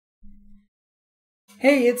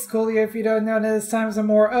Hey, it's Coolio. If you don't know, and it's time for some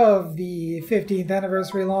more of the 15th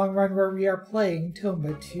anniversary long run where we are playing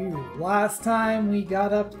Tomba 2. Last time we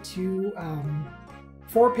got up to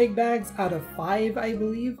 4 pig bags out of 5, I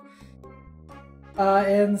believe.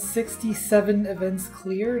 And 67 events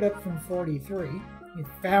cleared, up from 43. We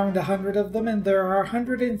found 100 of them, and there are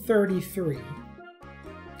 133.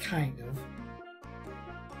 Kind of.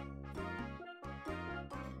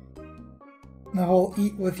 The whole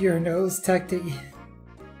eat with your nose tactic.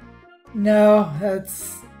 No,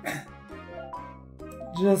 that's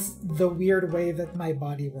just the weird way that my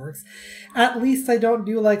body works. At least I don't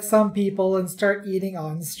do like some people and start eating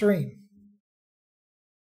on stream.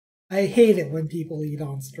 I hate it when people eat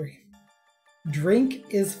on stream. Drink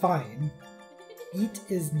is fine. Eat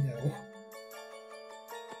is no.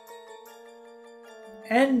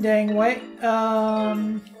 And dang way,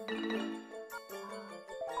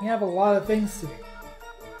 we have a lot of things to do.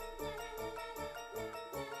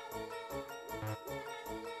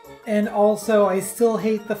 And also, I still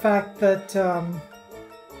hate the fact that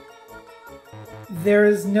there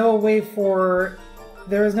is no way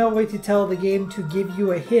to tell the game to give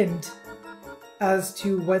you a hint as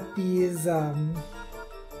to what these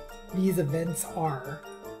events are.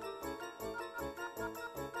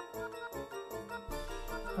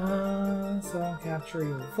 So capture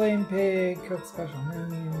evil flame pig, cook special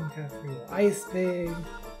menu, capture evil ice pig,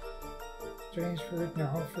 strange fruit,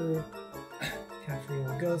 normal fruit. Capture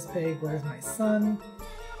evil ghost pig, where's my son?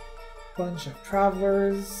 Bunch of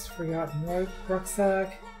travelers, forgotten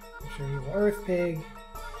rucksack, capture evil earth pig,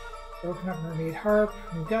 broken up mermaid harp.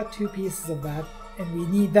 We've got 2 pieces of that, and we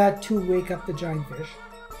need that to wake up the giant fish.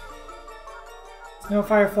 Snow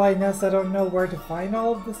firefly nest, I don't know where to find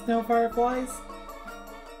all of the snow fireflies.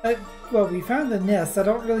 Well, we found the nest, I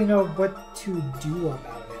don't really know what to do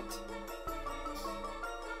about it.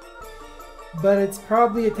 But it's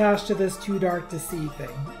probably attached to this too dark to see thing.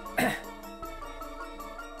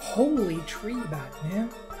 Holy tree bat, man.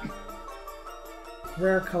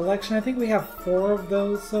 Rare collection. I think we have 4 of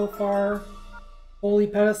those so far. Holy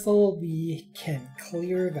pedestal, we can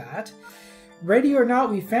clear that. Ready or not,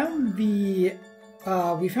 we found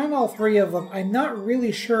all 3 of them. I'm not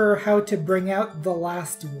really sure how to bring out the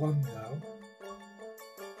last one though.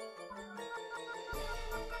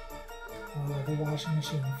 The washing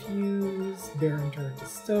machine fuse, Baron turned to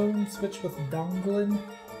stone, switch with Donglin.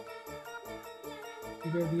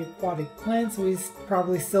 We go the aquatic plants, so we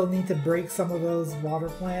probably still need to break some of those water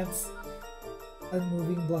plants.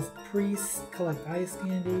 Unmoving blessed priest, collect ice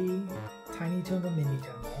candy, tiny Tomba, mini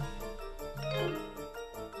Tomba.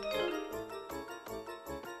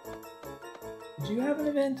 Did you have an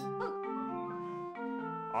event?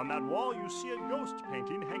 On that wall you see a ghost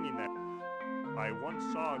painting hanging there. I once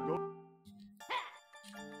saw a ghost.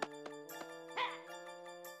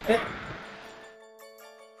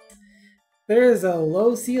 There is a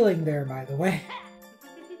low ceiling there, by the way.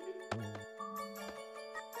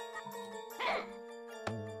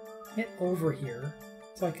 Get over here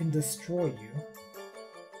so I can destroy you.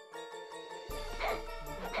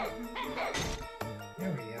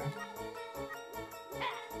 There we go.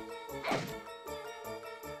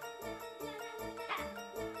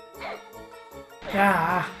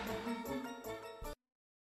 Ah!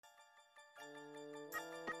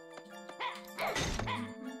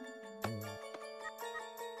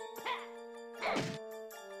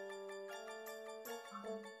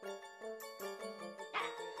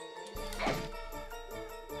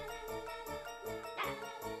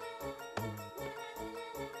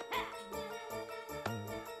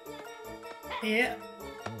 Yeah.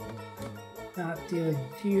 Not dealing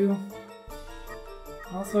with you.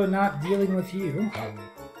 Also not dealing with you.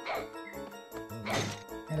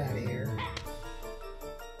 Get out of here.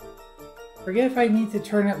 Forget if I need to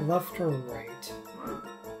turn it left or right.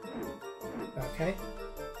 Okay.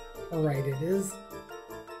 Alright, it is.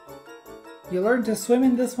 You learn to swim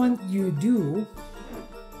in this one? You do.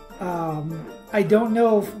 I don't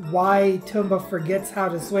know why Tomba forgets how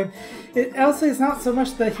to swim. Also, it's not so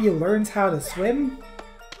much that he learns how to swim,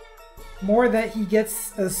 more that he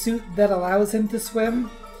gets a suit that allows him to swim,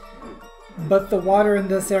 but the water in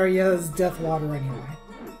this area is death water anyway.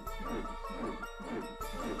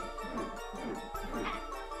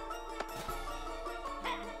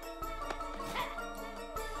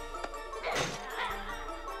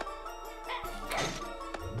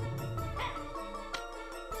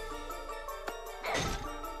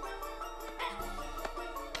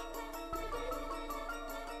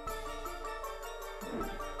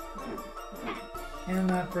 And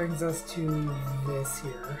that brings us to this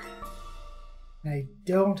here. I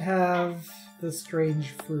don't have the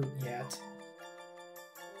strange fruit yet.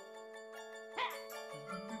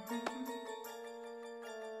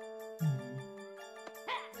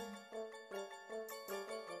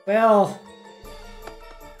 Well,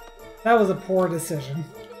 that was a poor decision.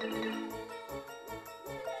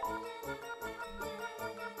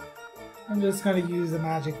 I'm just going to use the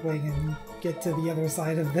magic wing and get to the other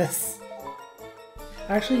side of this.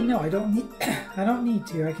 Actually, no, I don't need. I don't need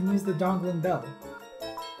to. I can use the Donglin Bell.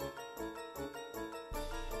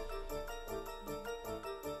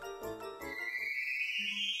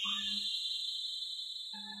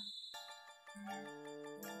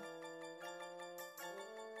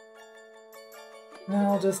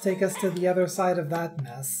 That'll just take us to the other side of that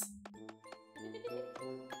mess.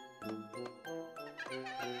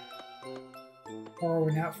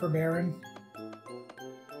 Pouring out for Baron.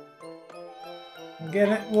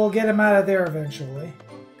 We'll get him out of there eventually.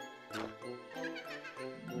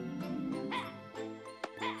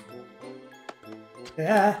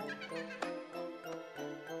 Yeah.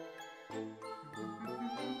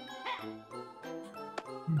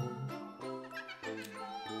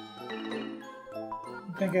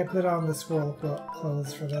 I think I put on the squirrel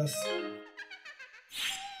clothes for this.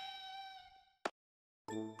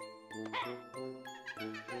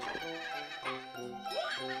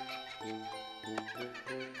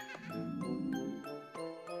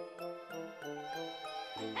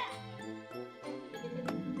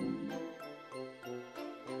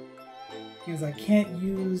 Because I can't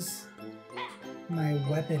use my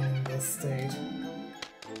weapon in this state.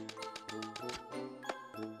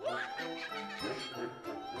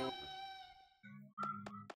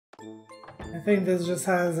 I think this just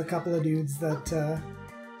has a couple of dudes that,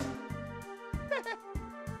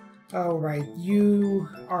 Oh, right. You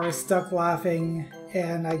are stuck laughing,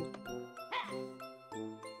 and I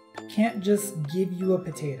can't just give you a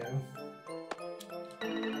potato.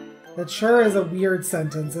 That sure is a weird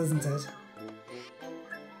sentence, isn't it?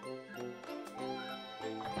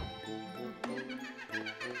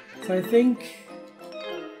 So I think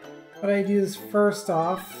what I do is, first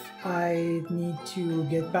off, I need to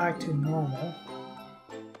get back to normal.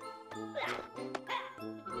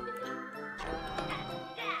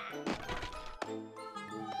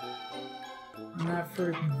 And that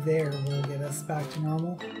fruit there will get us back to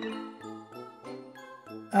normal.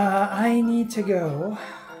 I need to go.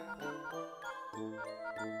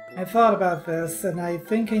 I thought about this, and I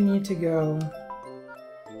think I need to go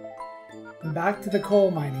back to the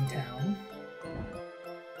coal mining town.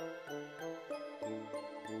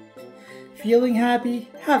 Feeling happy?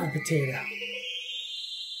 Have a potato.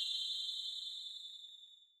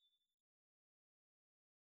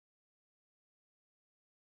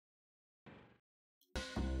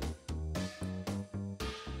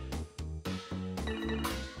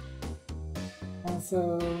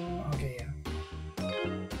 Also, okay, yeah.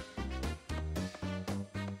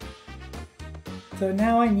 So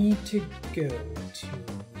now I need to go to,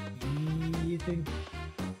 I think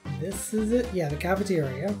this is it? Yeah, the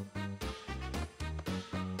cafeteria.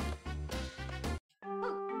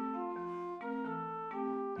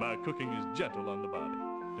 My cooking is gentle on the body.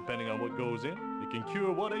 Depending on what goes in, it can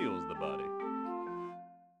cure what ails the body.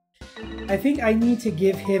 I think I need to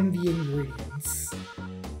give him the ingredients.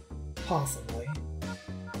 Possibly.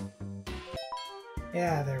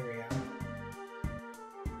 Yeah, there we go.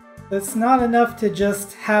 It's not enough to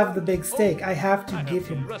just have the big steak. I have to give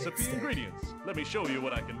him the big steak. Ingredients. Let me show you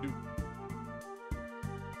what I can do.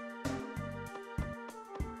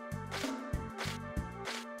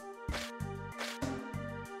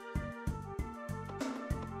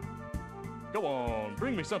 Go on,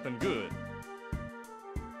 bring me something good.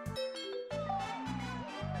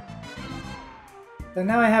 So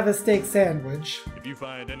now I have a steak sandwich. If you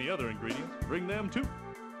find any other ingredients, bring them too.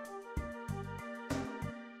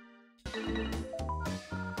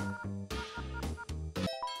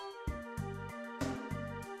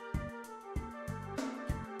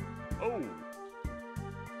 Oh.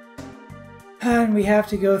 And we have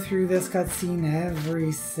to go through this cutscene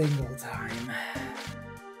every single time.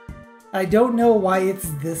 I don't know why it's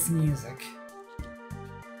this music.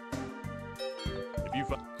 If you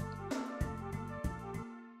find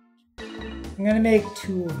I'm gonna make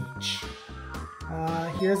 2 of each.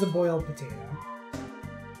 Here's a boiled potato.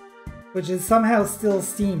 Which is somehow still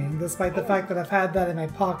steaming, despite the fact that I've had that in my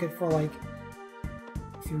pocket for like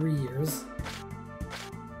 3 years.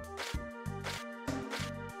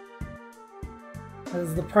 That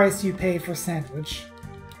is the price you pay for sandwich.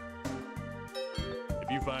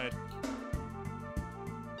 if you find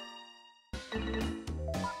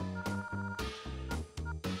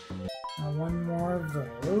One more of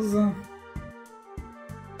those.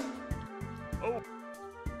 Oh.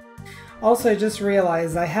 Also, I just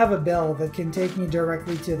realized I have a bell that can take me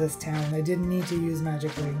directly to this town. I didn't need to use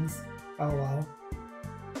magic wings. Oh well.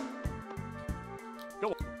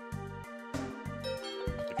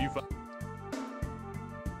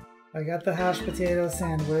 I got the hashed potato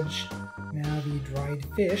sandwich. Now the dried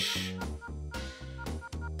fish.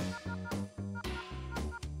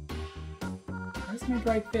 Where's my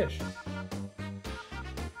dried fish?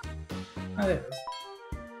 Oh, there it is.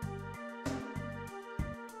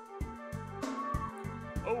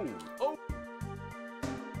 Oh, oh.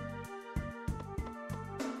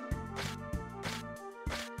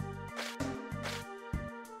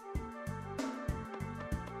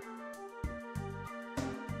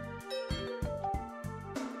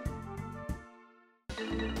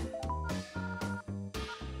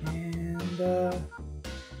 And, there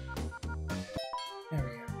we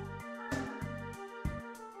go.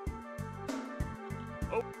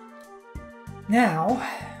 Oh. Now,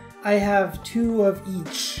 I have 2 of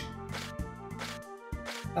each.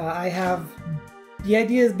 The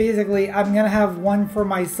idea is basically I'm gonna have 1 for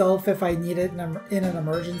myself if I need it in an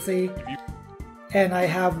emergency, and I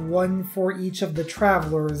have 1 for each of the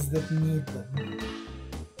travelers that need them.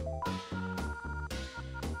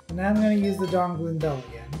 And now I'm gonna use the dongle and bell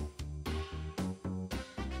again.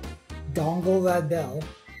 Dongle that bell.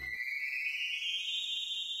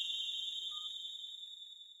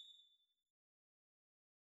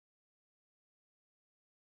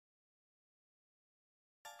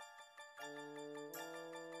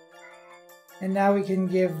 And now we can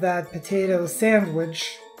give that potato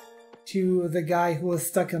sandwich to the guy who was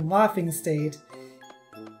stuck in laughing state.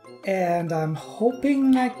 And I'm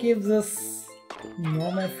hoping that gives us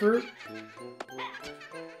normal fruit.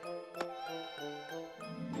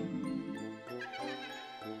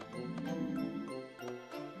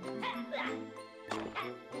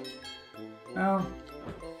 Well,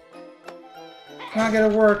 it's not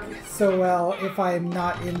gonna work so well if I'm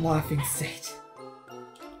not in laughing state.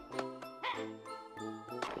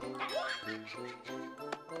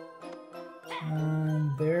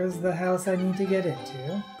 There's the house I need to get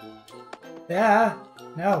into. Yeah,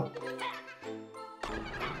 no.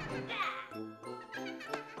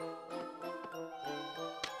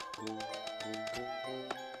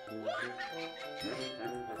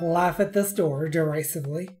 Laugh at this door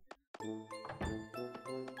derisively.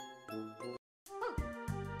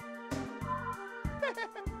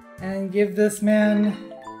 And give this man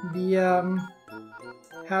the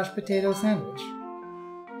hashed potato sandwich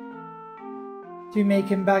to make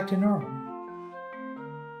him back to normal.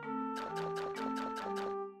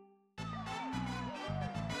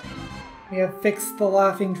 We have fixed the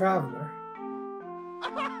laughing traveler.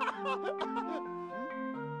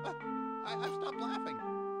 I've stopped laughing.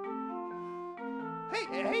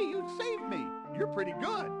 Hey, you saved me. You're pretty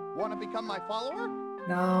good. Want to become my follower?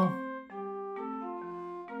 No.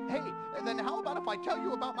 Hey, then how about if I tell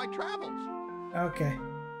you about my travels? Okay.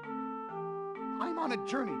 I'm on a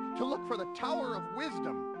journey to look for the Tower of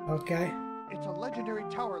Wisdom. Okay. It's a legendary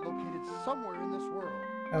tower located somewhere in this world.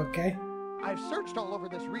 Okay. I've searched all over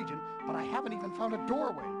this region, but I haven't even found a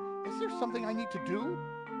doorway. Is there something I need to do?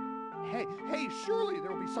 Hey, surely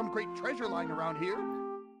there will be some great treasure lying around here.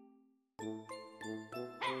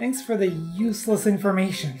 Thanks for the useless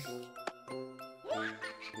information.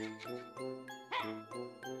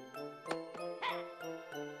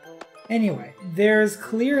 Anyway, there's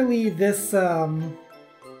clearly this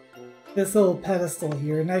this little pedestal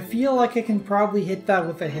here, and I feel like I can probably hit that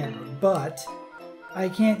with a hammer, but I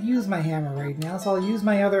can't use my hammer right now, so I'll use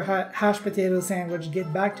my other hashed potato sandwich,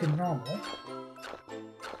 get back to normal.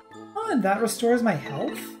 Oh, and that restores my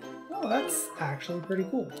health? Oh, that's actually pretty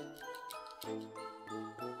cool.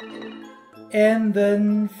 And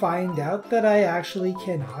then find out that I actually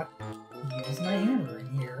cannot use my hammer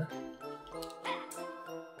in here.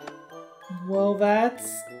 Well,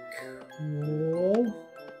 that's cool.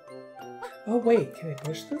 Oh wait, can I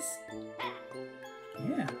push this?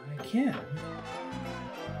 Yeah, I can.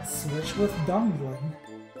 Switch with dongling.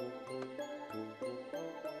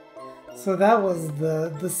 So that was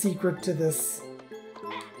the secret to this.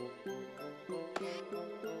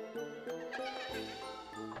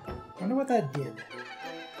 I wonder what that did.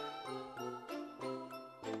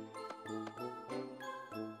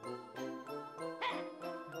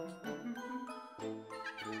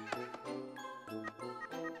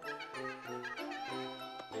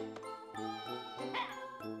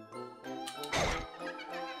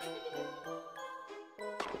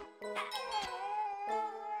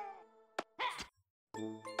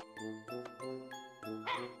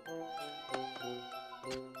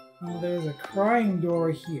 Well, there's a crying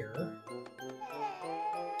door here.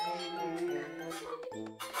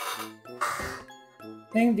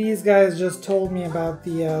 I think these guys just told me about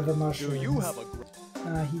the mushrooms. Do you have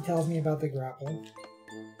a he tells me about the grapple.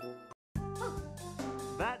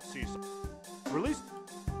 That sees. Release.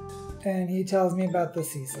 And he tells me about the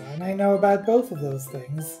seesaw, and I know about both of those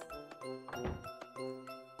things.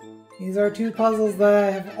 These are two puzzles that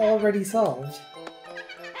I have already solved.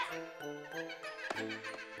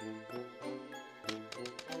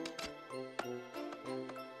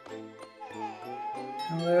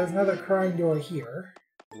 Well, there's another crying door here.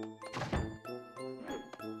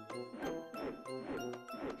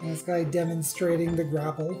 And this guy demonstrating the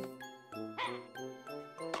grapple.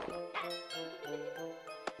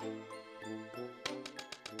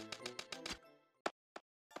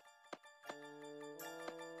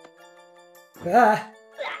 Ah!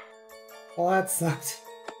 Well, that sucked.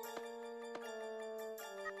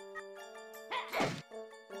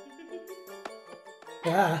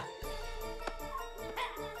 Ah!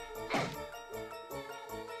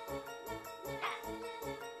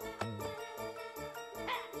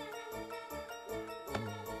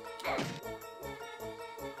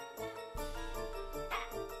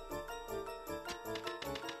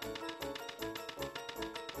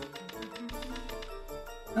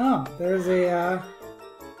 Oh, there's a,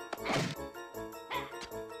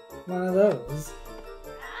 one of those.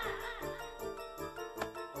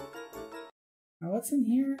 Now what's in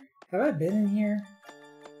here? Have I been in here?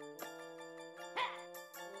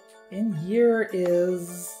 In here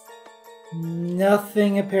is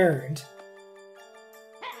nothing apparent.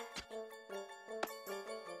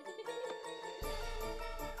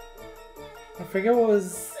 I forget what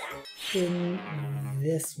was in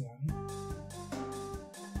this one.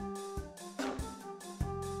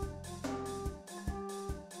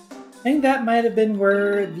 I think that might have been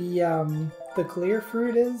where the clear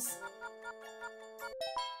fruit is.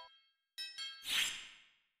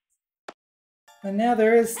 And now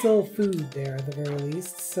there is still food there at the very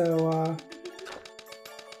least, so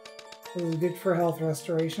it was good for health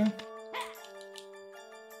restoration.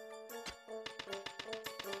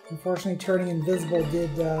 Unfortunately, turning invisible did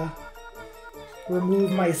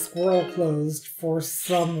remove my squirrel clothes for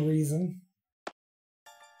some reason.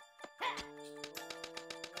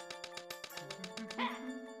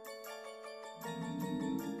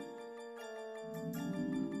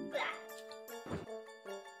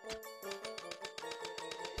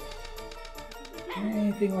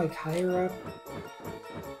 Anything like higher up?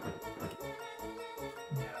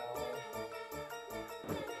 No.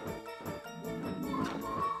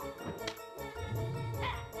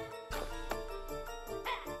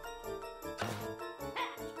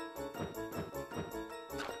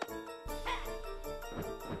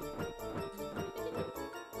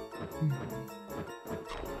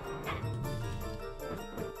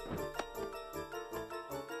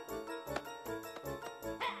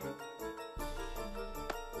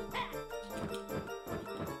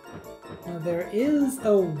 Now there is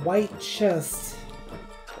a white chest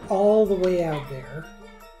all the way out there.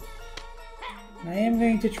 I am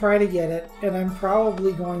going to try to get it, and I'm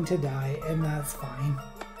probably going to die, and that's fine.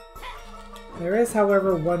 There is,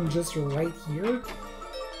 however, one just right here.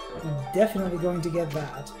 I'm definitely going to get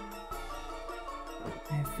that.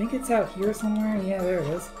 I think it's out here somewhere. Yeah, there it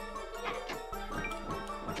is.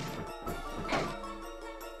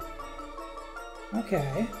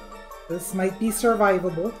 Okay. This might be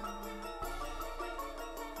survivable.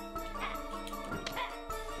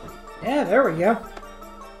 Yeah, there we go.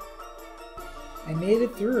 I made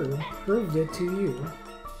it through. Proved it to you.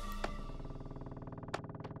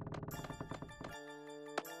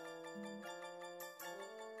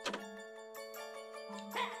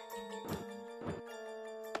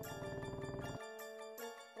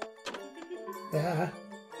 Yeah.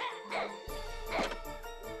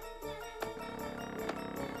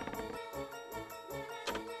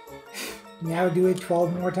 Now do it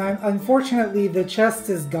 12 more times. Unfortunately, the chest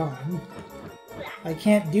is gone. I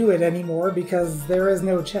can't do it anymore because there is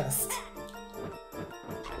no chest.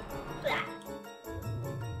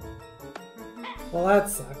 Well, that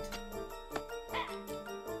sucked.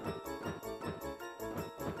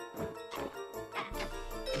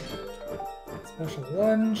 Special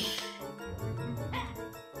lunch.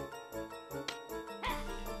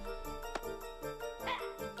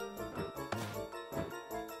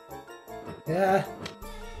 Yeah.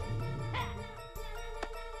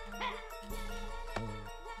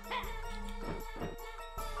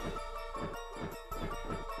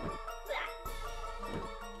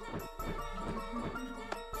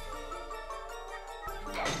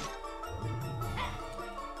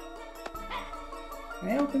 Can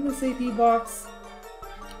I open this AP box?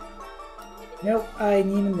 Nope, I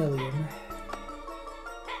need 1,000,000.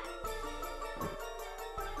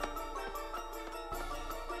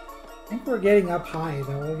 I think we're getting up high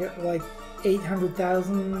though. We'll get like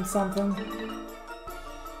 800,000 something.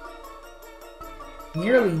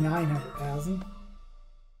 Nearly 900,000.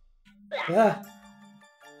 Yeah.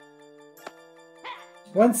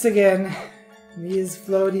 Once again, these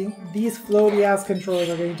floaty ass controls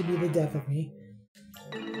are going to be the death of me.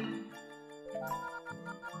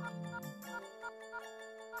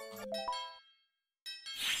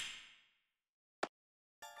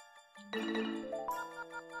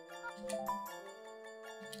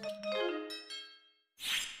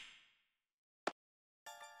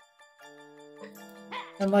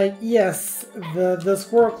 And like, yes, the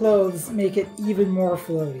squirrel clothes make it even more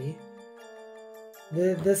floaty.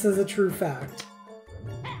 This is a true fact.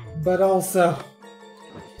 But also,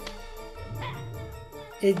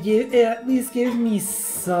 it at least gives me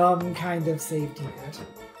some kind of safety net.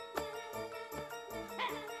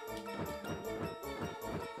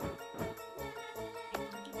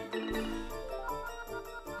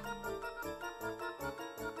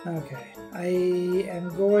 Okay, I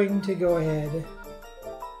am going to go ahead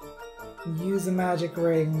and use a magic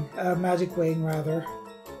wing rather,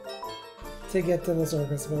 to get to the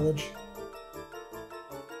circus village.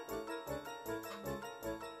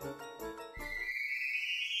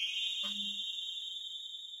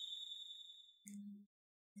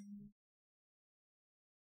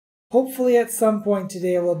 Hopefully at some point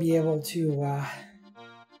today we'll be able to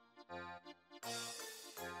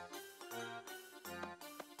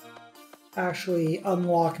actually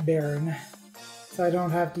unlock Baron, so I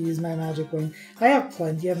don't have to use my magic wing. I have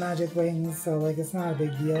plenty of magic wings, so like it's not a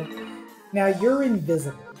big deal. Now you're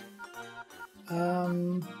invisible.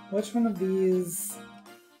 Which one of these?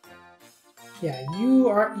 Yeah,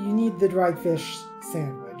 you need the dried fish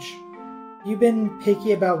sandwich. You've been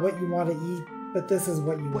picky about what you want to eat, but this is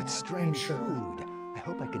what you want. What strange I'm sure. food. I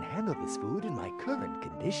hope I can handle this food in my current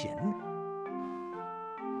condition.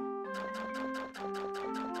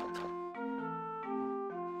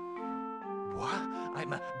 What? I'm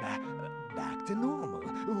back to normal.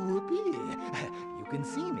 Whoopee! You can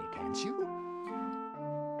see me, can't you?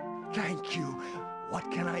 Thank you. What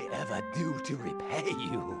can I ever do to repay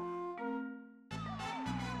you?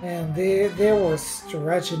 And they were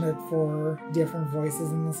stretching it for different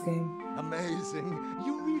voices in this game. Amazing.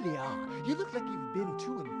 You really are. You look like you've been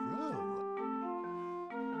to and fro.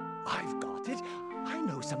 I've got it. I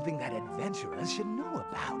know something that adventurers should know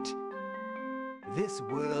about. This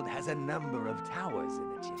world has a number of towers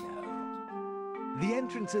in it, you know. The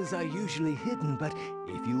entrances are usually hidden, but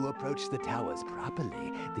if you approach the towers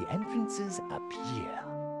properly, the entrances appear.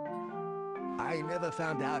 I never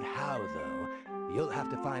found out how, though. You'll have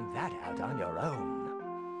to find that out on your own.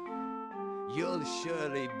 You'll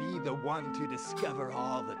surely be the one to discover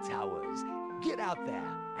all the towers. Get out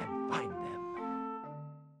there and find them.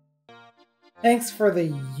 Thanks for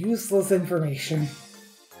the useless information.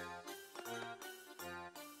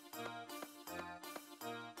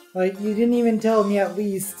 Like, you didn't even tell me at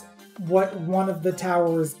least what one of the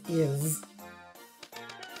towers is.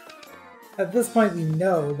 At this point we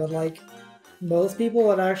know, but like, most people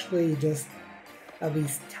would actually just at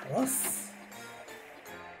least tell us.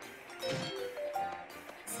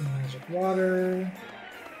 Some magic water.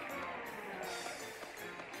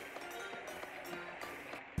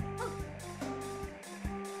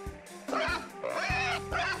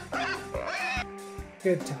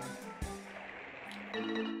 Good time.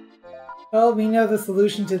 Well, we know the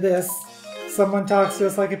solution to this. Someone talks to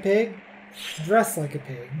us like a pig, dress like a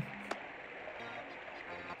pig.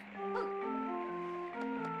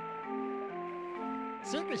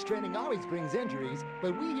 Circus training always brings injuries,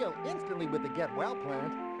 but we heal instantly with the Get Well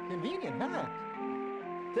plant. Convenient, huh?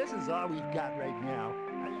 This is all we've got right now.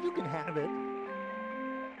 You can have it.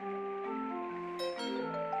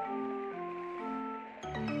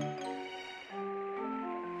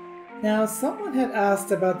 Now, someone had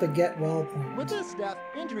asked about the Get Well plant. With this stuff,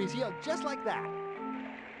 injuries heal just like that.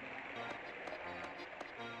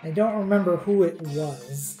 I don't remember who it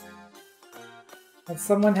was, but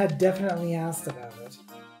someone had definitely asked about it.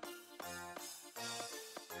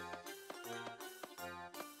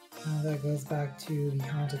 Now that goes back to the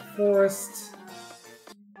Haunted Forest.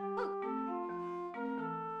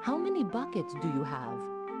 How many buckets do you have?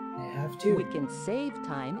 I have two. We can save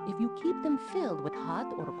time if you keep them filled with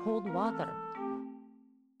hot or cold water.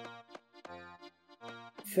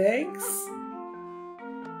 Thanks?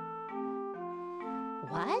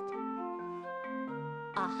 What?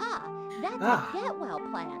 Aha! That's Ah. a Get Well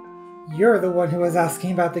plant. You're the one who was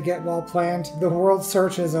asking about the Get Well plant. The world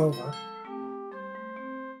search is over.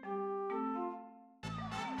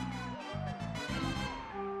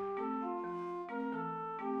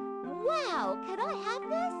 Wow! Can I have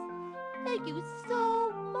this? Thank you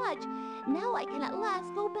so much. Now I can at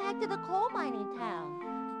last go back to the coal mining town.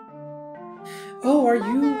 Oh, are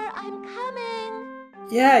Mother, you? I'm coming!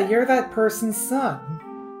 Yeah, you're that person's son.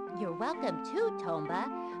 You're welcome too, Tomba.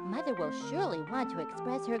 Mother will surely want to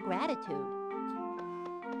express her gratitude.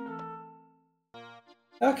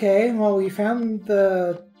 Okay, well, we found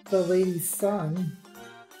the lady's son,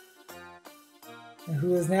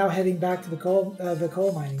 who is now heading back to the coal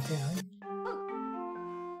mining town.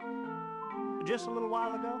 Just a little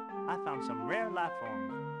while ago, I found some rare life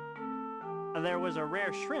forms. There was a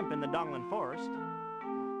rare shrimp in the Donglan forest.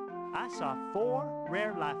 I saw 4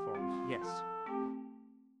 rare life forms, yes.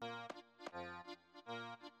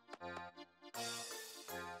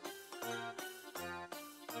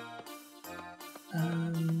 Do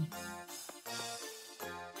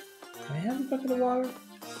I have a bucket of water?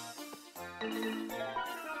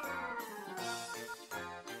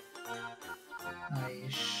 I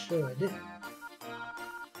should.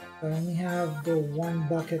 I only have the one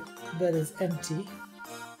bucket that is empty.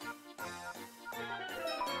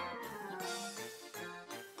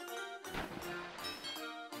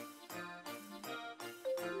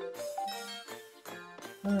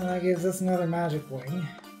 Oh, that gives us another magic wing.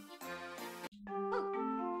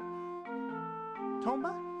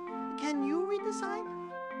 Tomba, can you read the sign?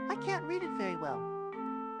 I can't read it very well.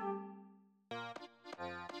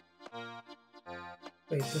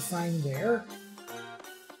 Wait, the sign where?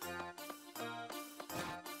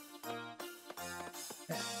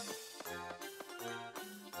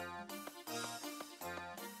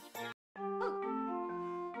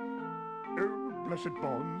 Oh, blessed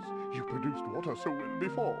bonds, you produced water so well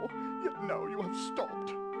before, yet now you have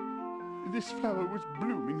stopped. This flower was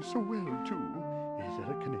blooming so well, too. Is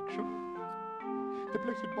there a connection? The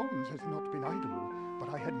blessed bonds has not been idle, but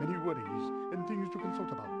I had many worries and things to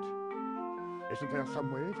consult about. Isn't there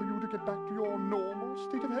some way for you to get back to your normal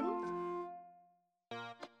state of health?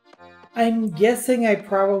 I'm guessing I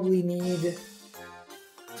probably need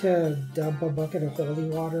to dump a bucket of holy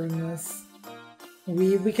water in this.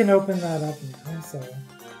 We can open that up now, so...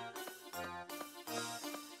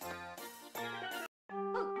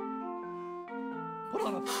 Put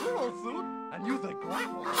on a squirrel suit and use a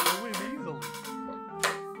grapple to win easily.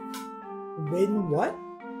 Win what?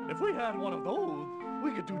 If we had one of those,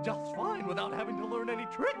 we could do just fine without having to learn any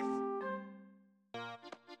tricks.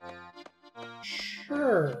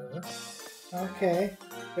 Sure. Okay.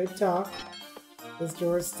 Good talk. This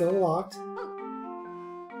door is still locked.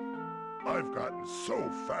 I've gotten so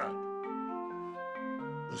fat.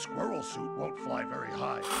 The squirrel suit won't fly very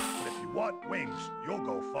high, but if you want wings, you'll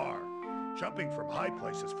go far. Jumping from high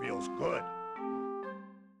places feels good.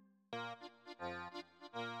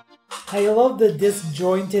 I love the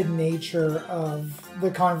disjointed nature of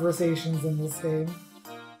the conversations in this game.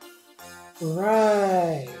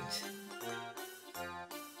 Right.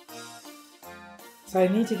 So I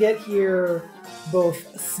need to get here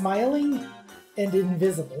both smiling and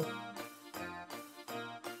invisible.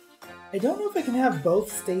 I don't know if I can have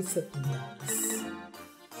both states at once.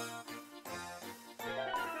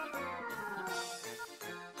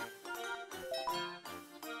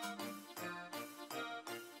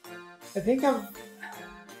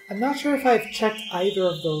 I'm not sure if I've checked either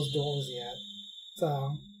of those doors yet,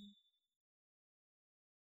 so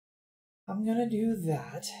I'm gonna do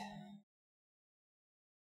that.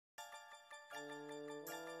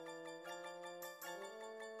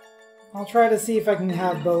 I'll try to see if I can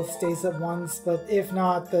have both states at once, but if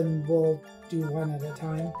not, then we'll do one at a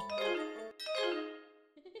time.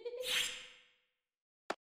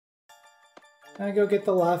 I go get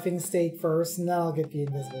the laughing state first, and then I'll get the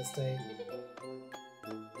invisible state.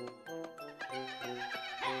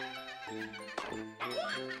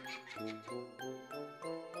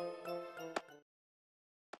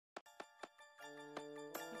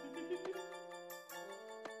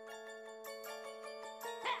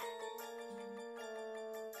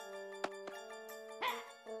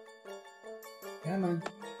 Come on.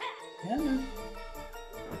 Come on.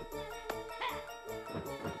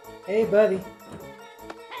 Hey, buddy.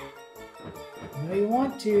 I know you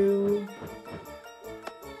want to.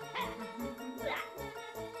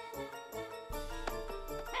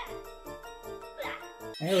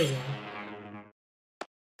 There we go.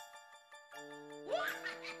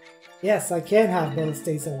 Yes, I can have both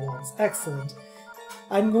states at once. Excellent.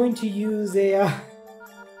 I'm going to use a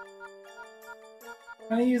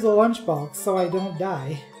lunchbox so I don't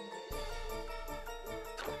die.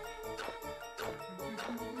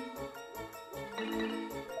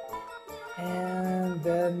 And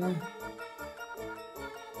then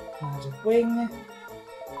magic wing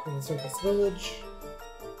for the Circus Village.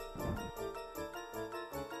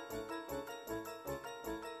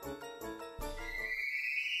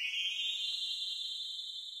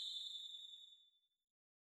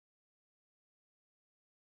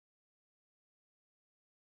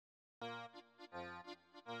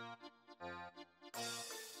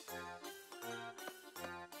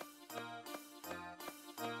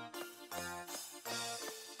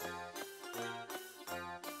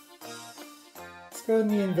 go in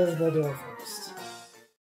the invisible door first.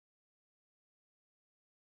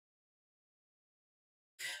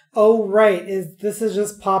 Oh, right. This is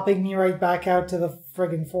just popping me right back out to the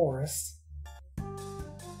friggin' forest.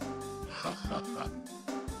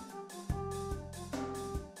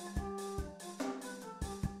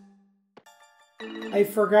 I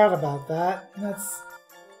forgot about that. That's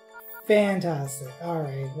fantastic.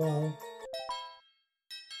 Alright, well...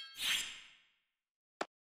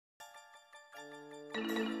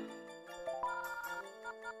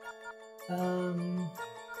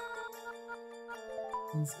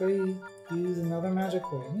 Let's go use another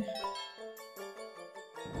magic wing.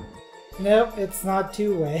 Nope, it's not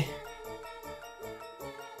two-way.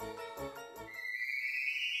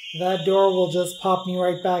 That door will just pop me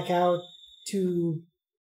right back out to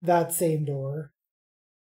that same door.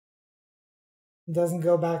 It doesn't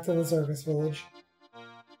go back to the circus village.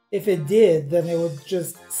 If it did, then it would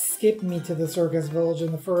just skip me to the circus village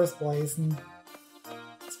in the first place, and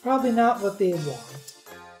it's probably not what they want.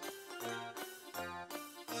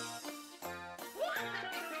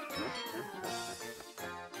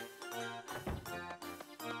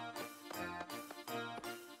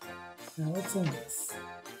 Now what's in this?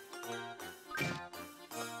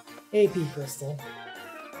 AP crystal.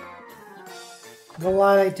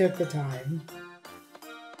 Glad I took the time.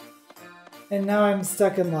 And now I'm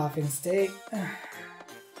stuck in laughing state.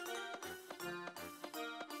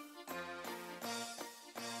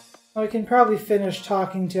 I can probably finish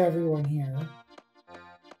talking to everyone here.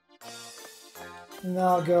 And then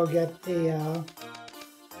I'll go get a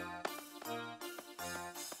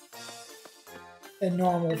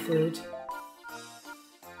normal fruit.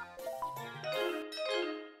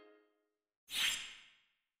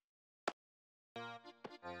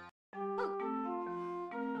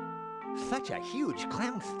 Such a huge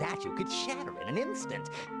clown statue could shatter in an instant.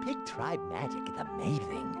 Pig tribe magic is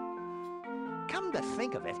amazing. Come to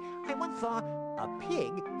think of it, I once saw a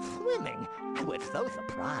pig swimming. I was so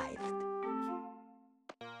surprised.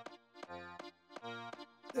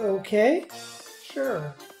 Okay,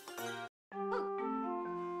 sure.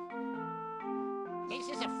 This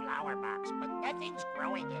is a flower box, but nothing's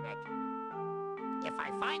growing in it. If I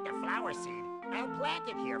find a flower seed, I'll plant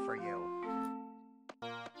it here for you.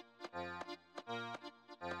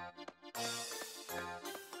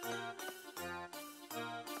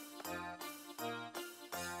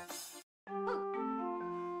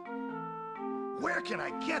 Where can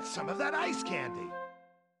I get some of that ice candy?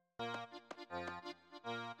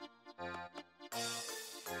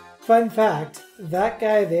 Fun fact, that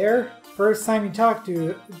guy there, first time you talk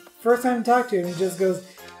to him, he just goes,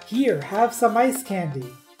 "Here, have some ice candy."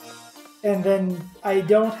 And then I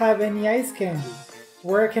don't have any ice candy.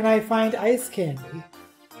 Where can I find ice candy?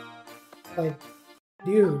 Like,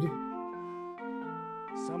 dude.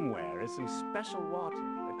 Somewhere is some special water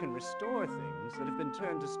that can restore things that have been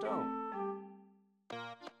turned to stone.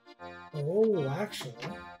 Oh, actually,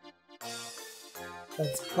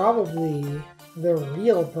 that's probably the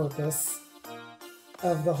real purpose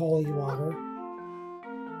of the holy water.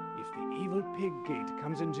 If the evil pig gate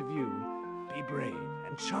comes into view, be brave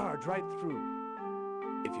and charge right through.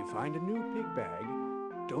 If you find a new pig bag,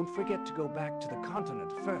 don't forget to go back to the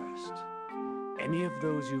continent first. Any of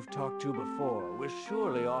those you've talked to before will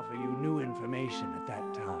surely offer you new information at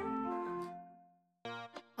that time.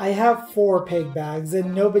 I have 4 pig bags,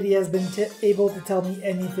 and nobody has been able to tell me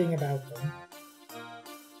anything about them.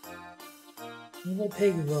 Evil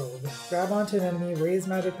Pig Rogue. Grab onto an enemy, raise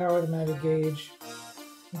magic power with magic gauge,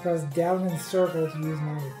 and press down and circle to use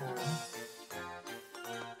magic power.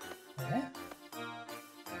 Eh?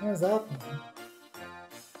 What does that mean?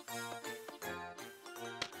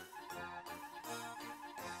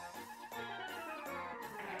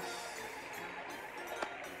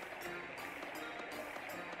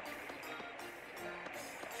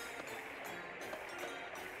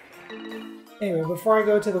 Anyway, before I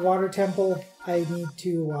go to the water temple, I need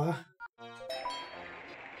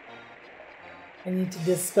to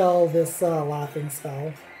dispel this laughing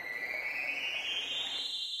spell.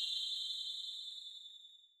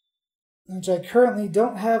 Which I currently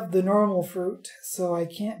don't have the normal fruit, so I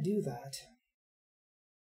can't do that.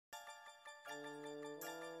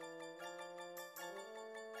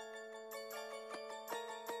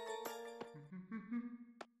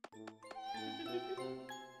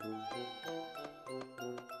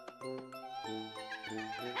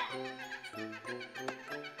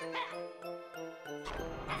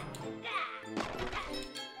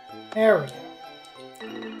 There we go.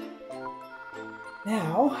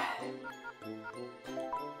 Now,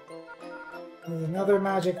 there's another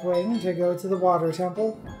magic wing to go to the water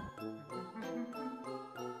temple.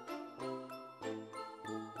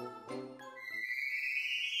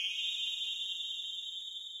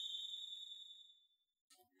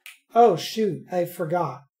 Oh shoot, I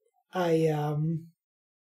forgot. Yeah,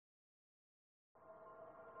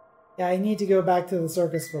 I need to go back to the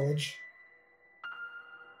circus village.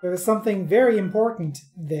 There was something very important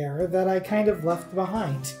there that I kind of left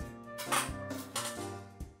behind.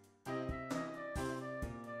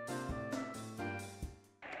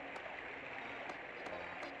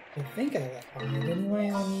 I think I left behind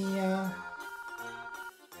anyway.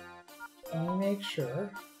 Let me make sure.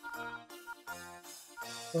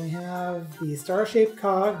 So we have the star-shaped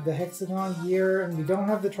cog, the hexagon gear, and we don't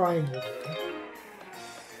have the triangle gear.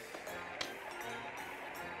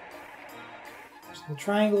 So the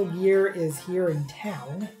triangle gear is here in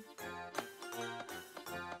town.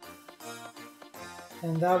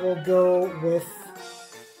 And that will go with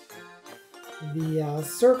the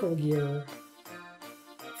circle gear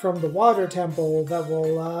from the water temple that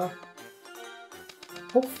will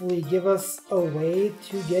hopefully give us a way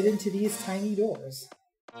to get into these tiny doors.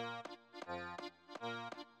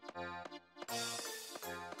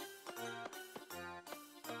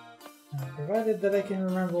 Provided that I can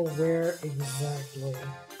remember where exactly.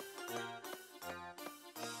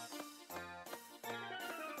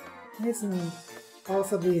 It's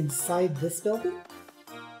possibly inside this building?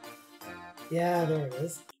 Yeah, there it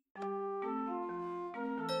is.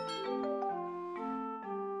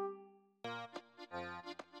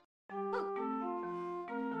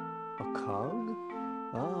 A cog?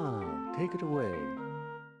 Ah, take it away.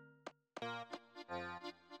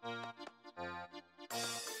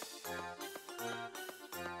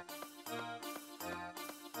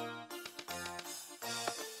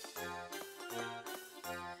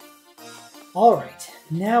 Alright,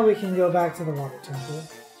 now we can go back to the water temple.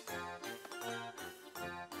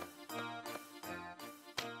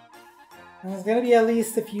 And there's gonna be at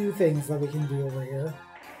least a few things that we can do over here.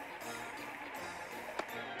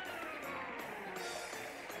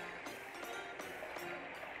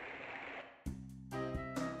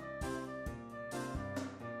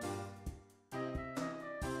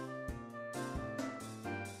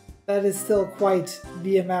 That is still quite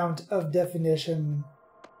the amount of definition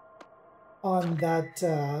on that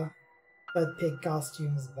pig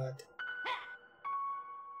costume's butt.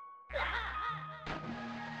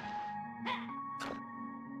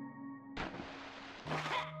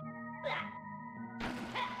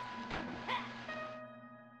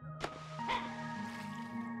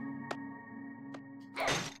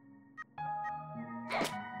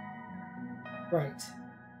 Right.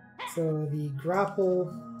 So the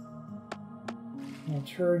grapple will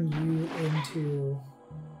turn you into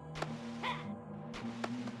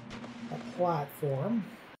a platform.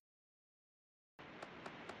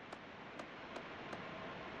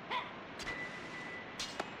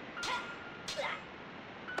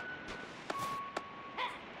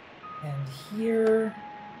 And here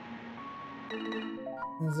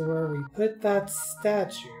is where we put that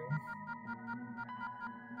statue.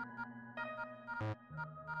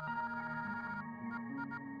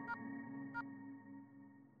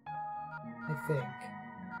 I think.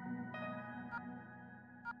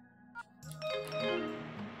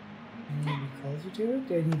 I need to be closer to it?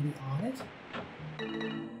 Do I need to be on it?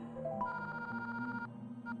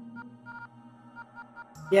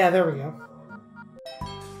 Yeah, there we go.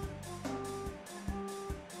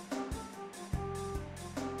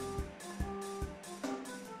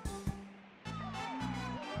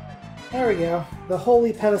 There we go. The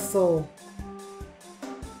holy pedestal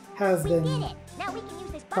has been We did it! Now we can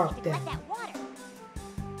use this bucket to collect that water.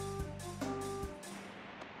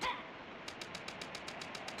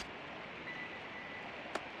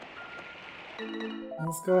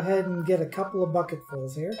 Let's go ahead and get a couple of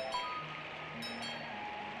bucketfuls here.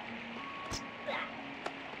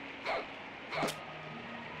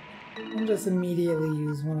 And just immediately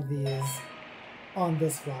use one of these on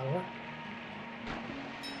this flower.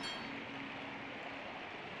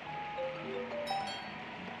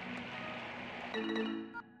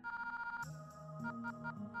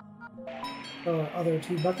 Our other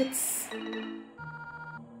two buckets.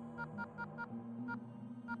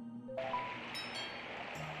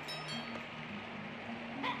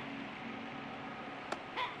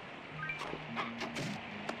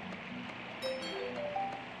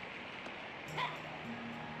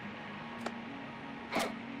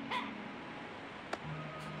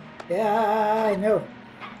 Yeah, I know.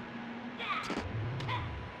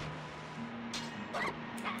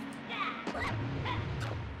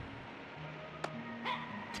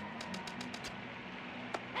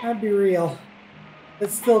 I'd be real.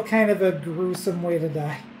 It's still kind of a gruesome way to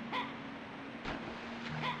die.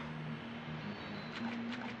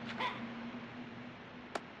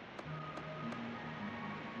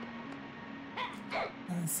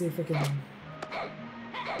 Let's see if we can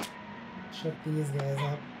shut these guys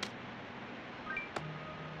up.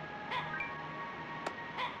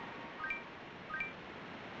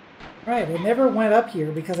 Right, I never went up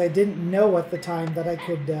here because I didn't know at the time that I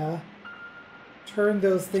could turn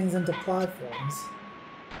those things into platforms.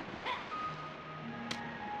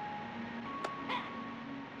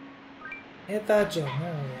 Hit that gem,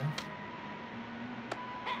 there we go.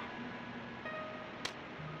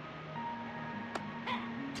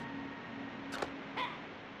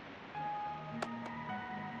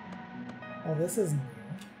 Oh, this is new.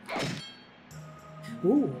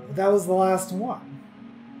 Ooh, that was the last one.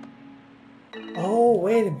 Oh,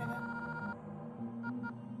 wait a minute.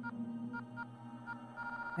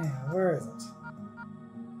 Hang on, where is it?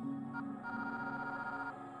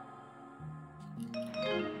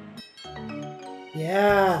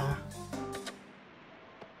 Yeah.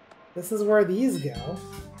 This is where these go.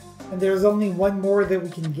 And there's only one more that we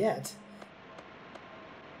can get.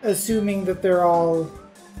 Assuming that they're all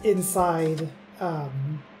inside,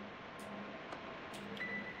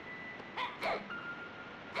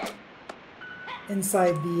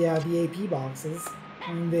 inside the AP boxes.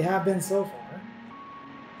 I mean, they have been so far.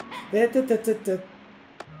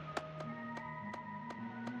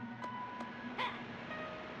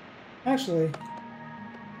 Actually,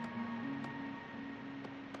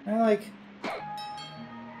 I like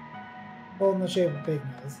holding the shape of big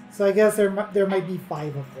nose. So I guess there might be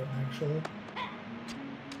 5 of them, actually.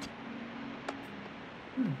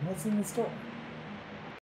 What's in the store?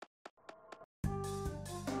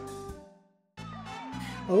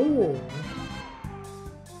 Oh!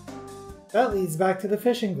 That leads back to the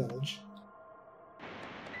fishing village.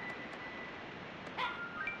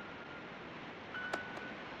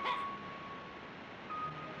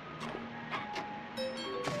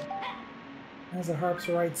 There's a harp's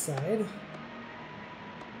right side.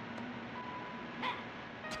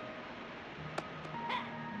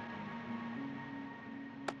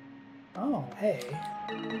 Oh, hey.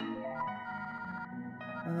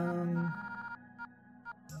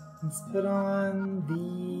 Let's put on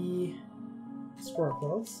the squirrel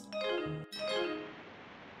clothes.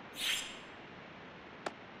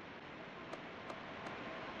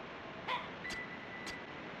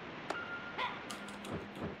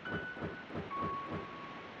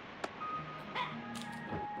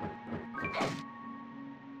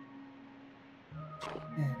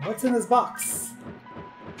 And what's in this box?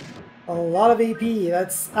 A lot of AP.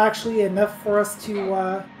 That's actually enough for us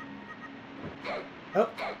to, Oh.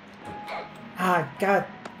 Ah, God.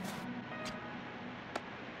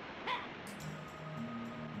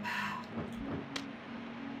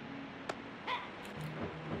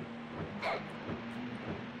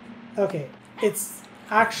 Okay, it's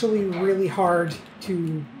actually really hard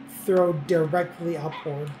to throw directly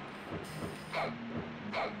upward.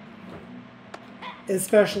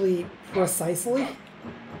 Especially precisely.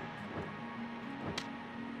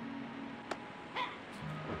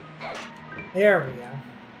 There we go.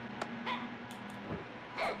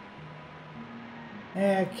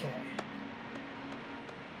 Okay.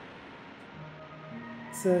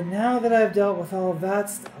 So now that I've dealt with all of that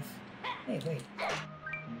stuff... Hey, wait.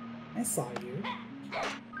 I saw you.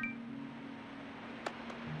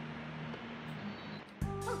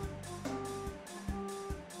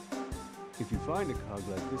 If you find a cog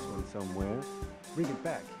like this one somewhere, bring it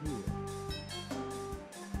back here.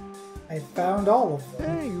 I found all of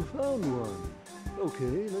them. Hey, you found one.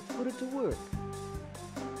 Okay, let's put it to work.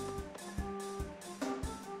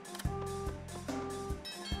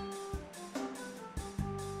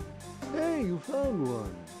 Hey, you found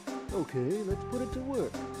one. Okay, let's put it to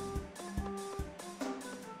work.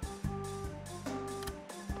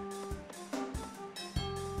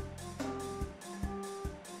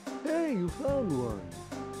 Hey, you found one.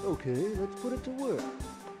 Okay, let's put it to work.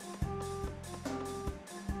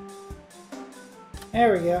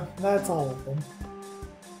 There we go. That's all of them.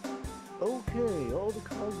 Okay, all the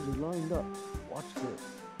cogs are lined up. Watch this.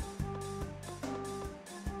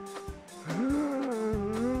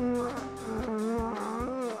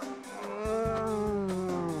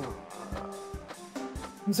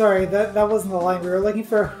 I'm sorry, that wasn't the line we were looking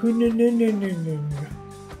for. No.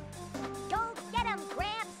 Don't get him,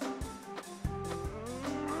 Gramps!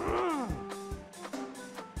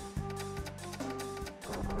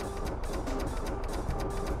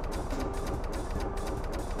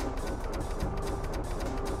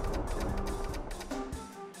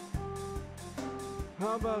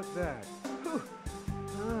 How about that? Whew.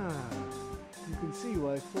 Ah, you can see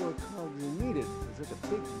why 4 cogs are needed for such a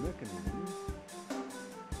big mechanism.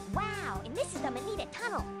 Wow, and this is the Manita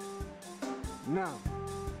Tunnel. Now,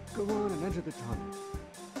 Go on and enter the tunnel.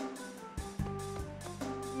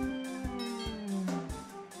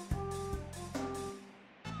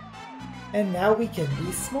 And now we can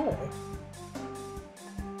be small.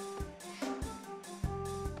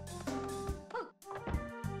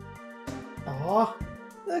 Aw,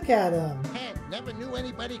 look at him. Heck, never knew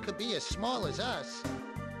anybody could be as small as us.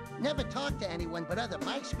 Never talked to anyone but other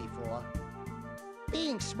mice before.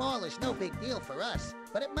 Being small is no big deal for us,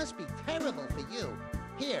 but it must be terrible for you.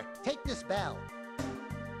 Here, take this bell.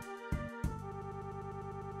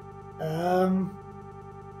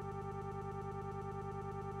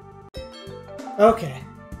 Okay.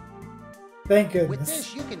 Thank goodness. With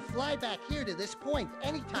this, you can fly back here to this point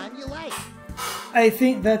anytime you like. I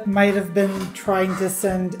think that might have been trying to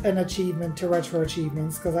send an achievement to Retro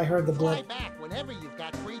Achievements, because I heard the Fly blip. back whenever you've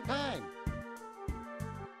got free time.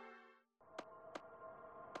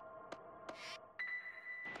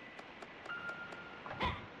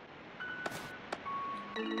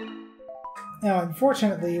 Now,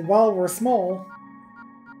 unfortunately, while we're small,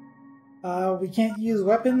 we can't use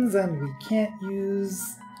weapons and we can't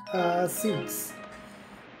use suits.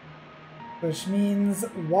 Which means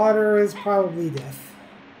water is probably death.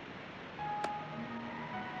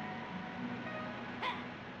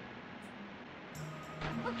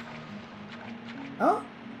 Oh?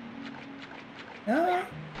 No?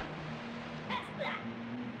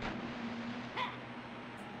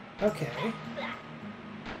 Okay.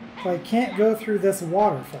 So I can't go through this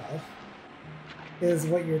waterfall, is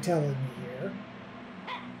what you're telling me here.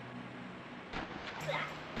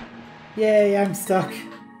 Yay, I'm stuck.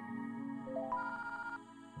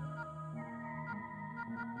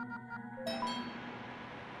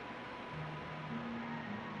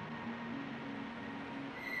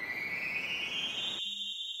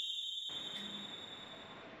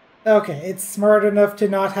 Okay, it's smart enough to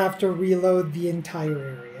not have to reload the entire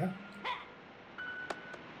area.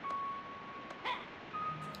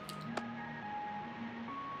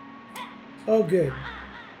 Oh, good.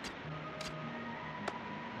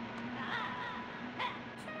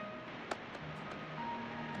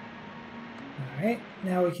 Alright,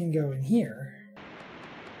 now we can go in here.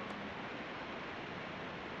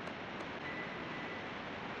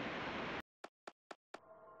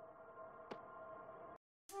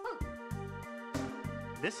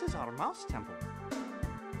 This is our mouse temple.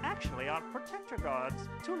 Actually, our protector gods,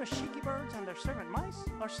 two Nashiki birds and their servant mice,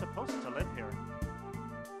 are supposed to live here.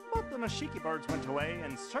 But the Nashiki birds went away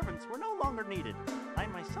and servants were no longer needed. I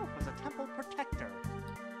myself was a temple protector.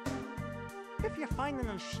 If you find the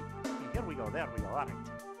Nashiki... Here we go, there we go, alright.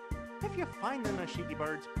 If you find the Nashiki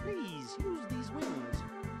birds, please use these wings.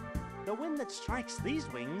 The wind that strikes these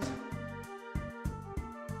wings...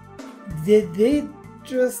 Did they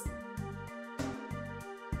just...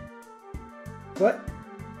 What?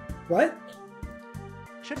 What?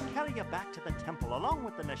 should carry you back to the temple along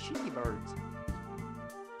with the Nashiki birds.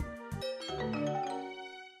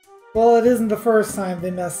 Well, it isn't the first time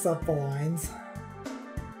they messed up the lines.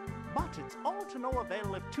 But it's all to no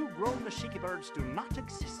avail if two grown Nashiki birds do not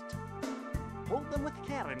exist. Hold them with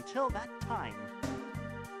care until that time.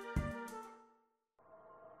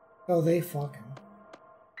 Oh, they fucking.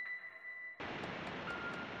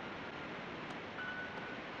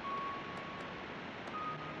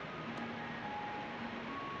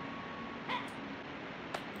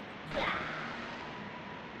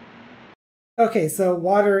 Okay, so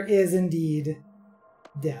water is indeed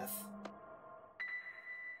death.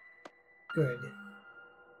 Good.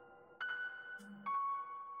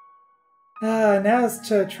 Now is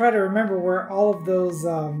to try to remember where all of those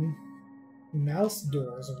mouse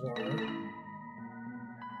doors were.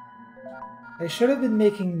 I should have been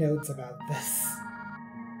making notes about this.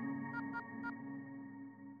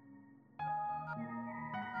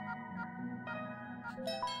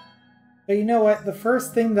 But you know what? The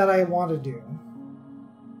first thing that I want to do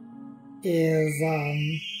is,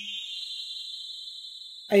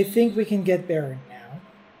 I think we can get Baron now.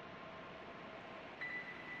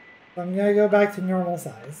 So I'm gonna go back to normal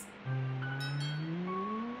size.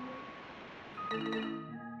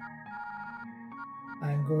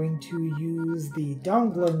 I'm going to use the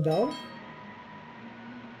Donglundel.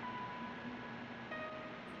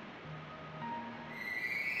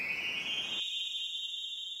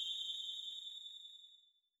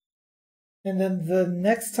 And then the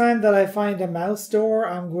next time that I find a mouse door,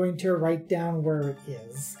 I'm going to write down where it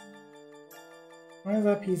is. Where's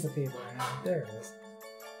that piece of paper I had? There it is.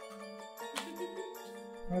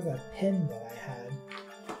 Where's that pen that I had?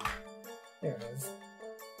 There it is.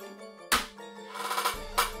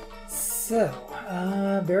 So,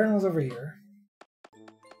 Baron was over here.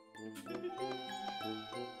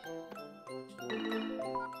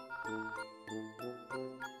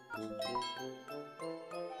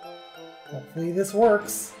 Hopefully this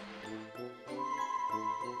works.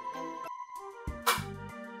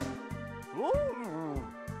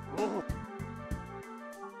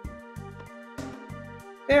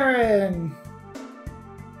 Baron!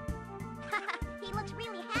 He looks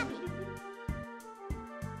really happy.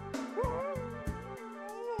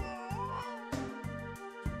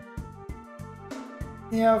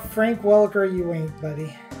 Yeah, Frank Welker, you ain't, buddy.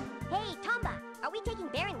 Hey, Tomba, are we taking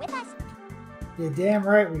Baron with us? You're damn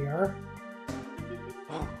right we are.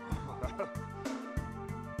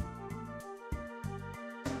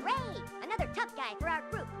 Ray, another tough guy for our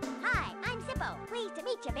group. Hi, I'm Zippo. Pleased to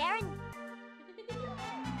meet you, Baron.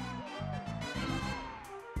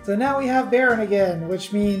 So now we have Baron again,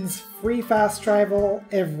 which means free fast travel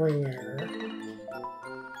everywhere.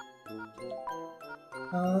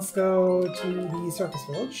 Let's go to the Circus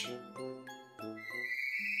Village.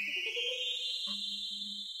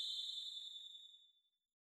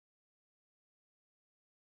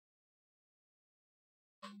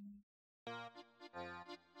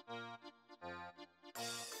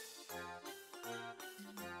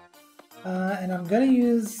 And I'm gonna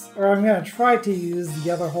use, or I'm gonna try to use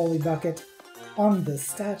the other holy bucket on this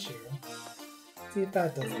statue. See if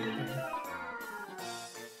that does anything.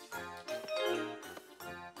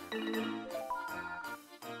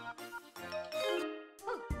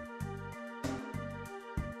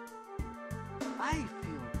 I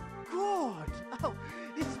feel good. Oh,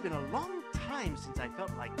 it's been a long time since I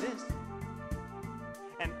felt like this.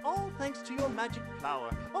 And all thanks to your magic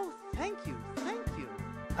flower. Oh, thank you, thank you.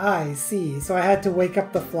 I see, so I had to wake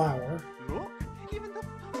up the flower. Look, even the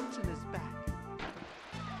fountain is back.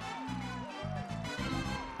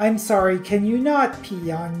 I'm sorry, can you not pee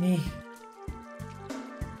on me?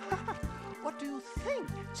 What do you think?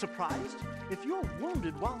 Surprised? If you're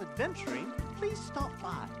wounded while adventuring, please stop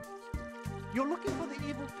by. You're looking for the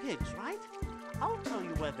evil pigs, right? I'll tell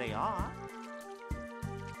you where they are.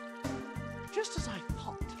 Just as I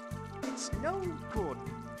thought. It's no good.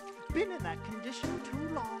 Been in that condition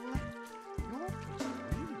too long. You're pretty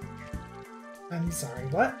weak. I'm sorry,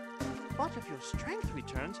 what? But if your strength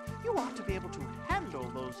returns, you ought to be able to handle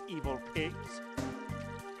those evil pigs.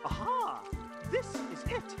 Aha! This is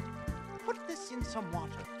it. Put this in some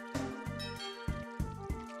water.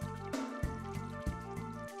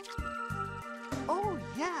 Oh,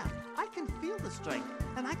 yeah. I can feel the strength,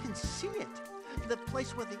 and I can see it. The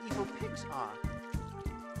place where the evil pigs are.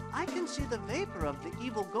 I can see the vapor of the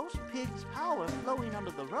evil ghost pig's power flowing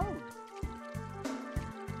under the road.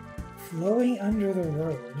 Flowing under the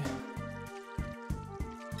road.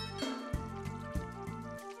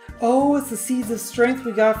 Oh, it's the seeds of strength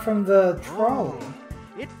we got from the trolley. Oh,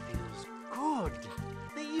 it feels good.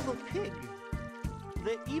 The evil pig.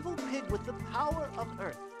 The evil pig with the power of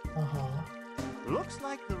Earth. Uh-huh. Looks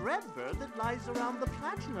like the red bird that lies around the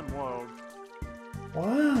platinum world.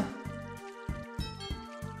 What?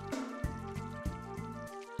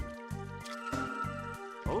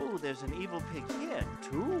 Oh, there's an evil pig here,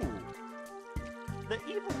 too. The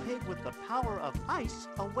evil pig with the power of ice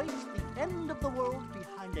awaits the end of the world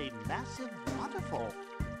behind a massive waterfall.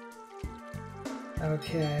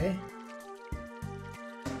 Okay.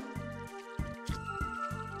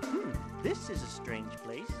 This is a strange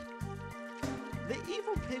place. The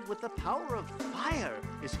evil pig with the power of fire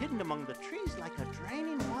is hidden among the trees like a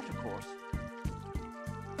draining watercourse.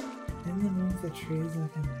 In among the trees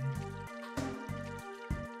like a man.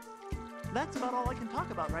 That's about all I can talk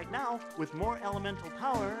about right now. With more elemental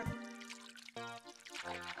power...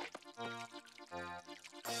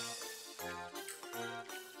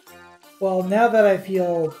 Well, now that I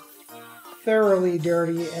feel thoroughly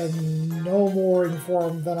dirty and no more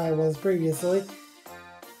informed than I was previously,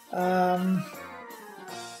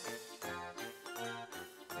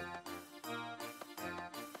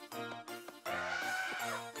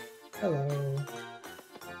 hello.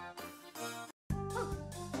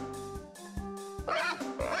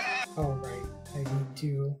 Oh, right. I need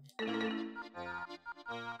to...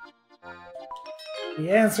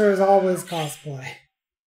 The answer is always cosplay.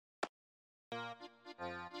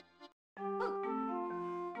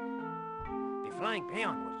 The flying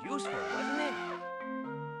peon was useful, wasn't it?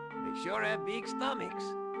 They sure have big stomachs.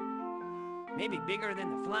 Maybe bigger than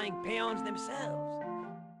the flying peons themselves.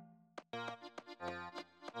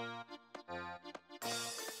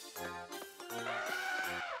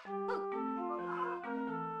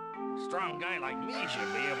 A strong guy like me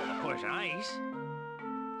should be able to push ice.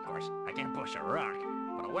 Of course, I can't push a rock,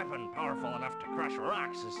 but a weapon powerful enough to crush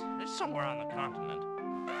rocks is somewhere on the continent.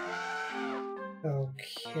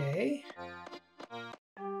 Okay.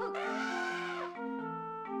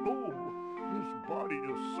 Oh, this body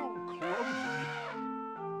is so clumsy.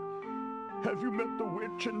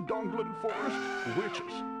 Chin-Donglan Forest.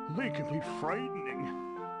 Witches, they can be frightening.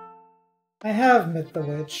 I have met the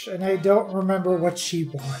witch, and I don't remember what she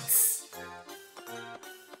wants.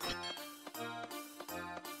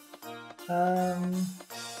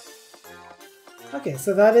 Okay,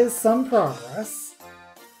 so that is some progress.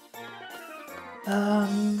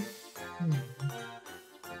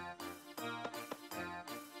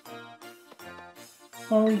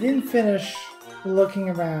 Well, we didn't finish looking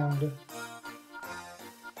around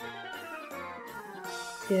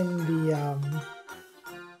in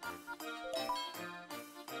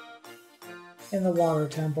the water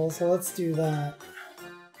temple, so let's do that.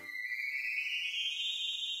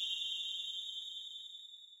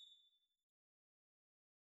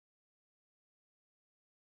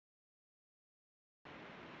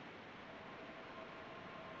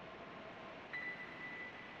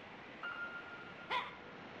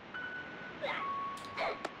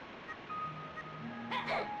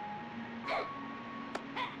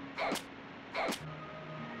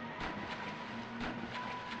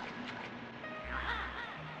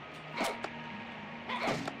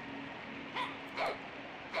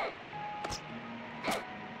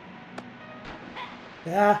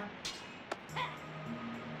 Yeah.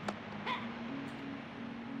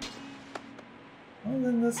 What's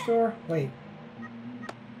in this door? Wait.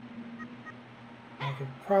 I could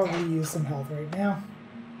probably use some health right now.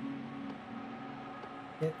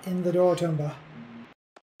 Get in the door, Tomba.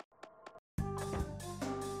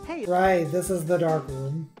 Hey. Right, this is the dark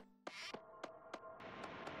room.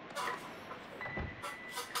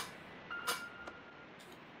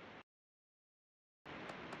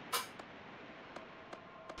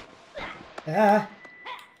 Ah.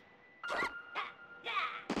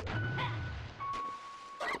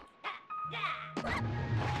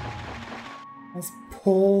 Let's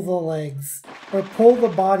pull the legs. Or pull the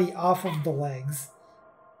body off of the legs.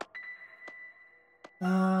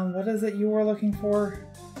 What is it you were looking for?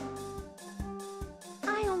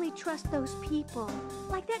 I only trust those people.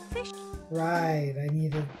 Like that fish. Right, I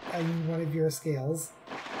need one of your scales.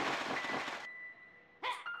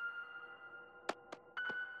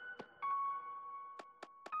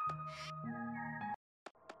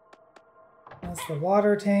 That's the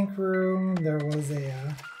water tank room. There was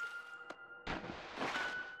a...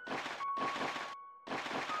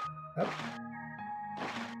 Oh.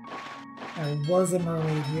 There was a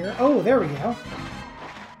mermaid here. Oh, there we go.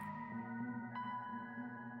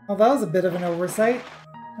 Oh, that was a bit of an oversight.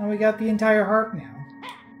 Oh, we got the entire harp now.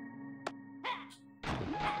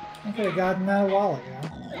 I could have gotten that a while ago.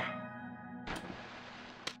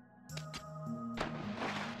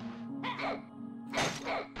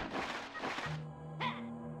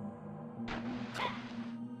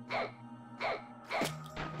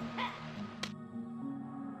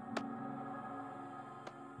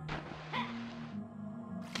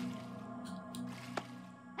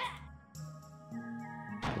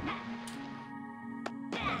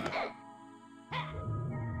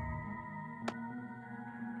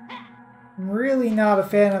 I'm really not a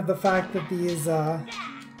fan of the fact that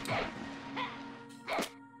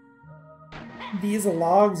these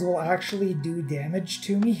logs will actually do damage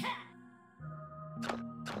to me.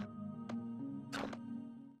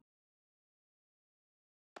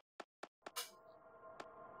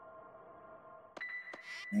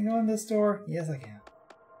 Can I go in this door? Yes, I can.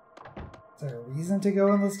 Is there a reason to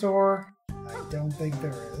go in this door? I don't think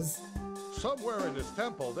there is. Somewhere in this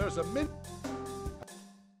temple, there's a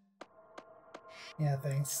Yeah,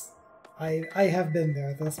 thanks. I have been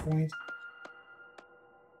there at this point.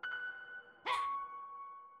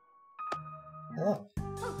 Hello.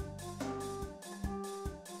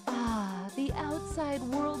 Ah, the outside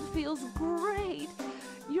world feels great.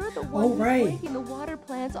 You're the one who's breaking the water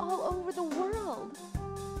plants all over the world.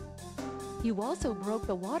 You also broke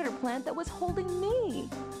the water plant that was holding me.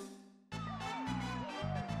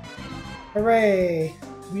 Hooray!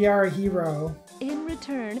 We are a hero. In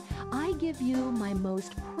return, I give you my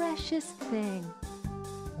most precious thing.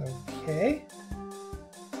 Okay.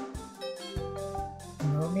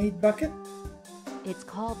 Mermaid bucket? It's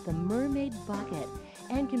called the Mermaid Bucket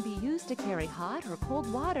and can be used to carry hot or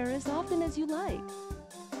cold water as often as you like.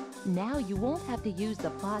 Now you won't have to use the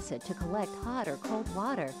faucet to collect hot or cold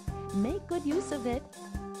water. Make good use of it.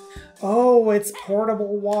 Oh, it's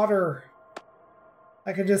portable water.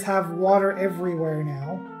 I could just have water everywhere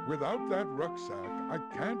now. Without that rucksack, I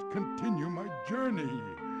can't continue my journey.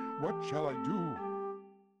 What shall I do?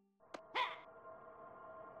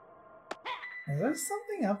 Is there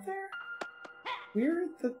something up there? Weird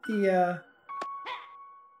that the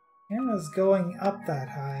camera's going up that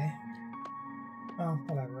high. Oh,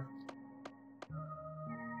 whatever.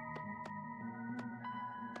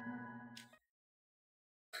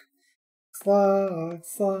 Slug,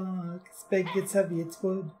 slug. It's big, it's heavy, it's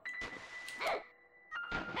wood.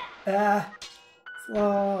 Ah.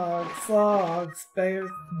 Slug, slug. It's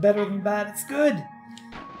better than bad, it's good.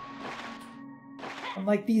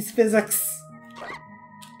 Unlike these physics.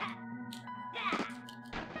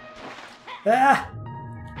 Ah!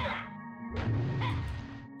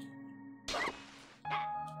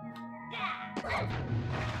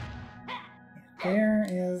 There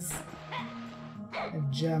is a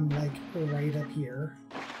gem, like, right up here.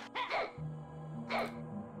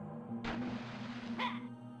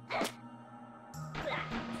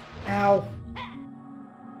 Ow.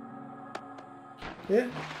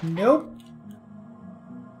 Nope.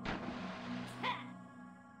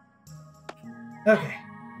 Okay.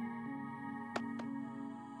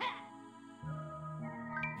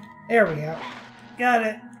 There we go. Got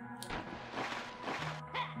it.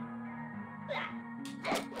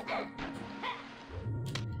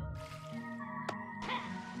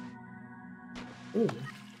 Ooh.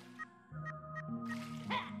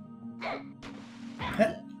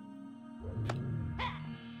 Huh.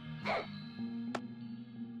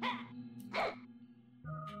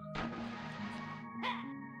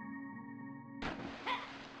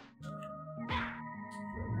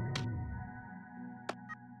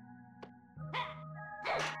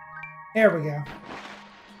 There we go.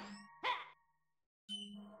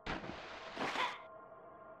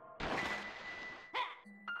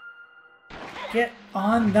 Get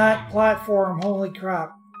on that platform, holy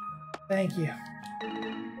crap. Thank you.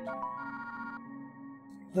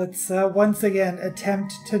 Let's once again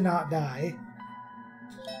attempt to not die.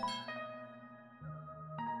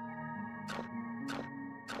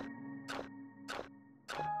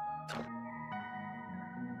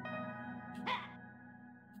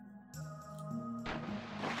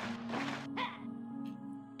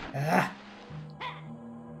 Ah.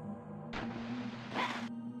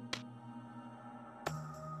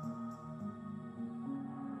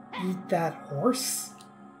 Eat that horse?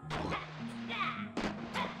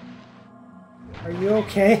 Are you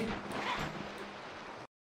okay?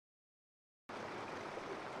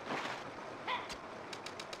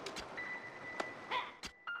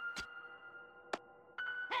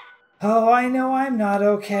 Oh, I know I'm not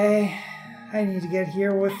okay. I need to get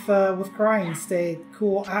here with crying state.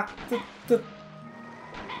 Cool.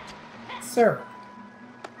 Sir.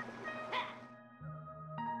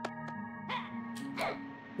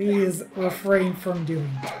 Please refrain from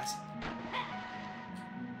doing that.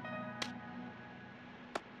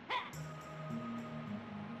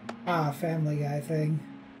 Ah, Family Guy thing.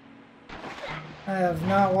 I have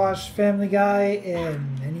not watched Family Guy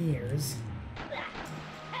in many years.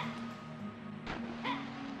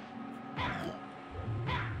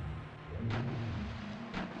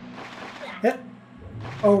 Yep.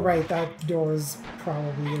 Oh right, that door's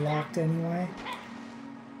probably locked anyway.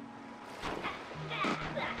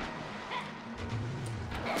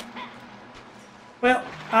 Well,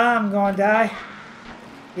 I'm gonna die.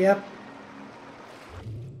 Yep.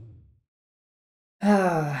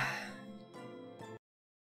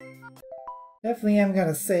 Definitely am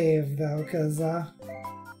gonna save though, because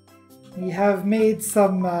we have made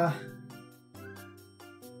some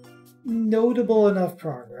notable enough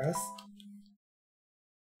progress.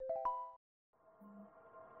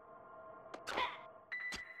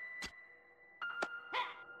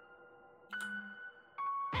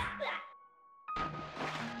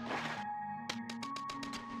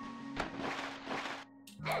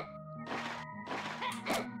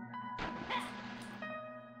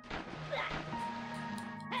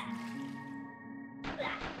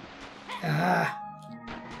 Ah.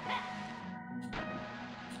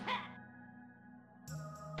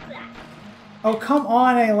 Oh, come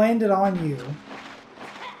on, I landed on you.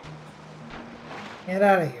 Get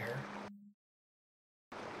out of here.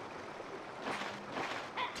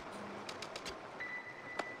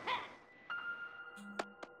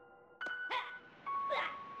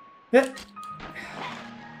 Yep.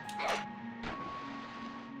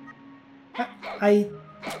 I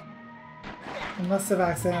must have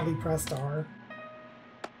accidentally pressed R.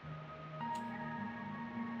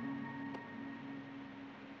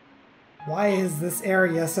 Why is this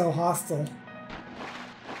area so hostile?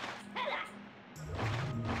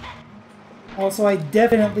 Also, I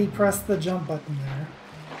definitely pressed the jump button there.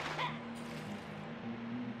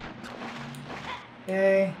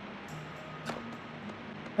 Okay.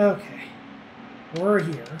 Okay. We're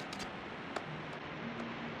here.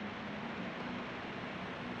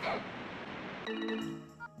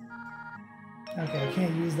 Okay, I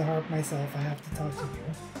can't use the harp myself. I have to talk to you.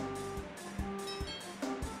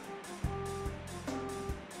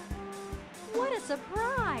 a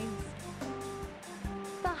surprise!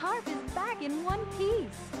 The harp is back in one piece.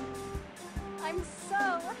 I'm so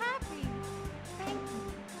happy. Thank you.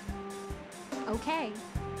 Okay,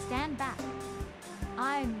 stand back.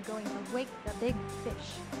 I'm going to wake the big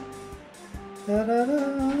fish.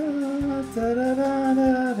 Da-da-da,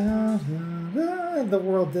 da-da-da-da-da-da. And the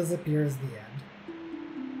world disappears. The end.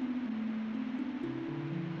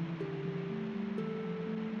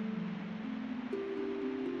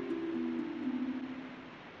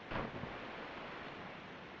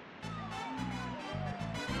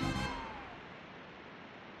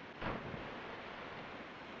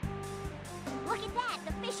 Look at that!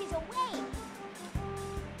 The fish is awake!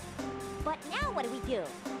 But now what do we do?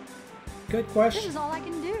 Good question. This is all I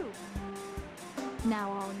can do.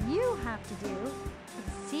 Now all you have to do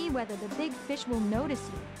is see whether the big fish will notice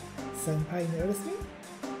you. Senpai notice me?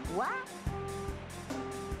 What?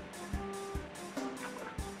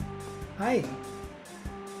 Hi.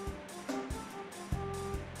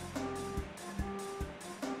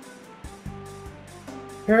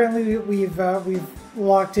 Apparently we've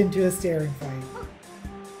locked into a staring fight.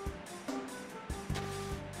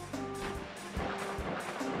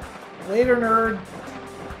 Later, nerd.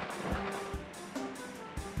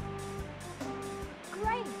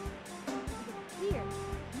 Great! It appears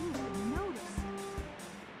you've been noticed.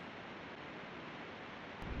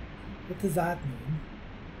 What does that mean?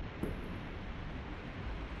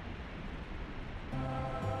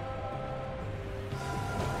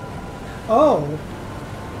 Oh!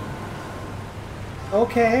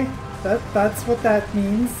 Okay, that's what that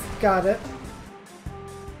means. Got it.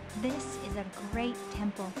 This is a great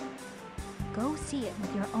temple. Go see it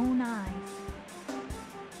with your own eyes.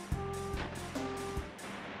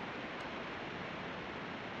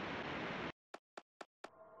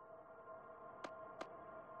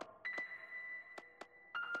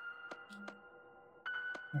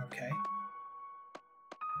 Okay.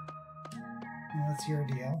 What's your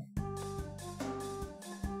deal?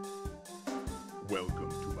 Welcome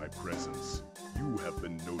to my presence. You have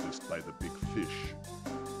been noticed by the big fish.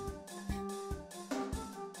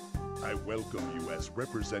 I welcome you as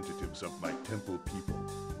representatives of my temple people.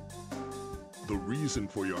 The reason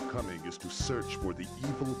for your coming is to search for the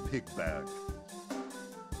evil pig bag.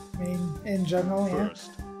 I mean, in general, yeah.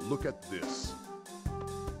 First, look at this.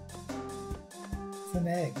 It's an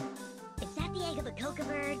egg. Is that the egg of a coca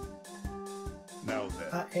bird? Now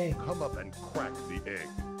then, egg. Come up and crack the egg.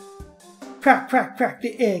 Crack, crack, crack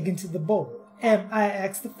the egg into the bowl.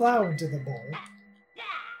 M-I-X the flour into the bowl.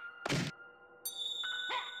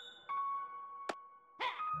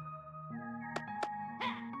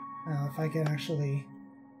 Now, if I can actually...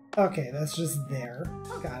 Okay, that's just there.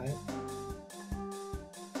 Got it.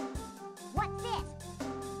 What's this?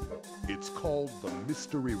 It's called the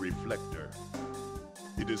mystery reflector.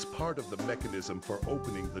 It is part of the mechanism for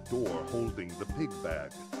opening the door holding the pig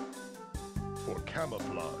bag. For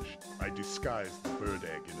camouflage, I disguised the bird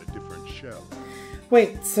egg in a different shell.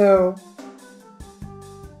 Wait, so...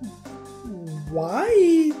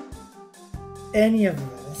 Why any of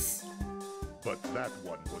this? But that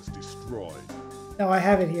one was destroyed. No, I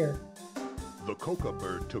have it here. The coca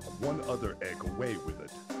bird took one other egg away with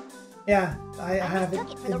it. Yeah, I have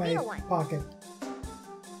it in my pocket.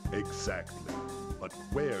 Exactly. But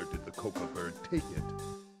where did the coca bird take it?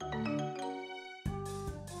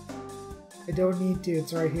 I don't need to,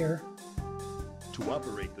 it's right here. To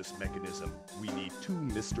operate this mechanism, we need 2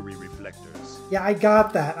 mystery reflectors. Yeah, I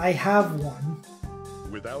got that. I have one.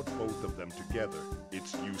 Without both of them together,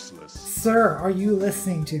 it's useless. Sir, are you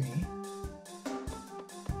listening to me?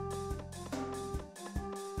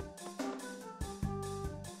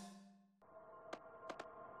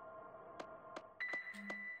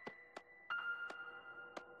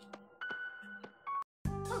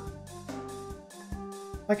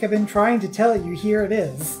 Like I've been trying to tell you, here it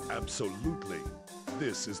is. Absolutely.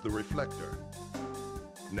 This is the reflector.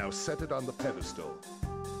 Now set it on the pedestal.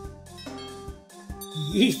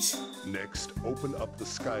 Yeet. Next, open up the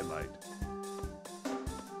skylight.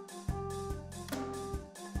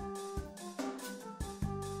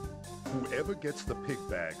 Whoever gets the pig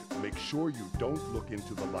bag, make sure you don't look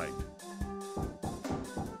into the light.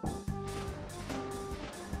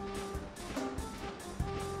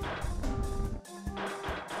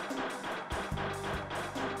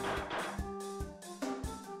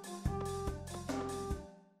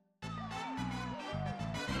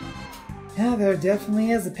 Yeah, there definitely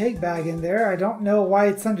is a pig bag in there. I don't know why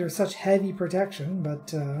it's under such heavy protection,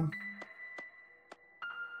 but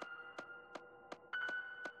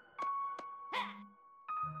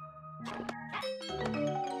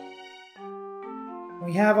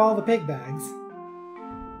we have all the pig bags.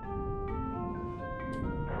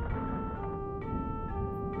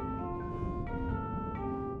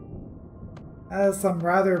 has some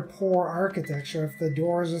rather poor architecture if the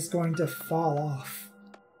door is just going to fall off.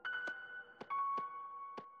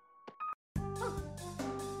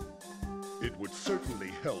 It would certainly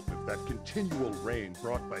help if that continual rain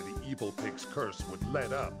brought by the evil pig's curse would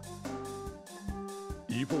let up.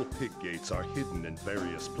 Evil pig gates are hidden in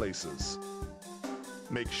various places.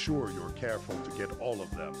 Make sure you're careful to get all of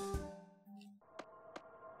them.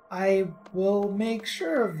 I will make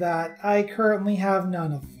sure of that. I currently have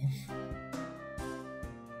none of them.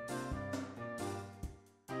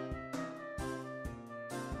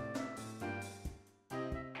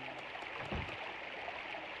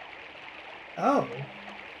 Oh.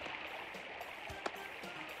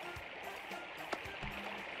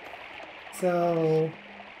 So,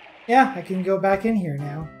 yeah, I can go back in here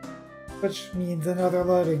now. Which means another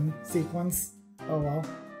loading sequence. Oh well.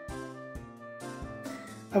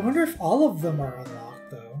 I wonder if all of them are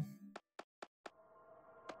unlocked, though.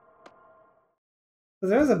 Because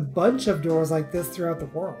there's a bunch of doors like this throughout the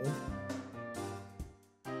world.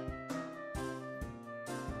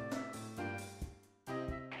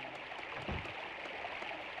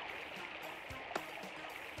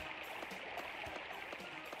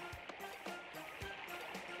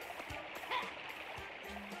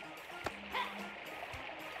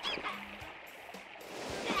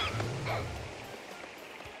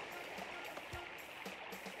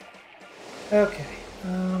 Okay,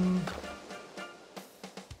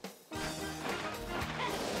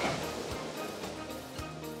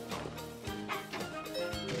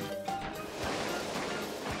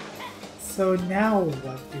 so now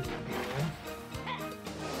what do we do?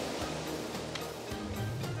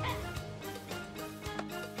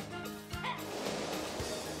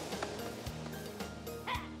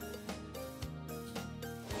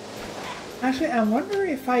 Actually, I wonder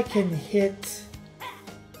if I can hit...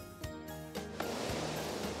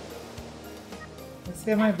 Let's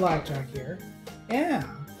get my blackjack here. Yeah,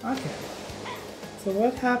 okay. So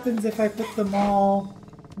what happens if I put them all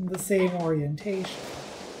in the same orientation?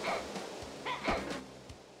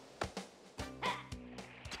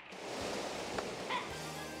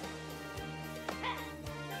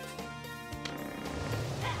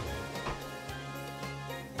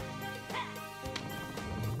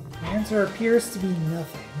 The answer appears to be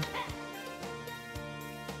nothing.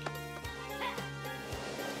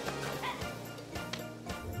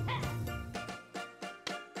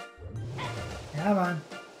 Come on.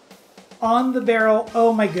 On the barrel.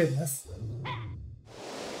 Oh my goodness.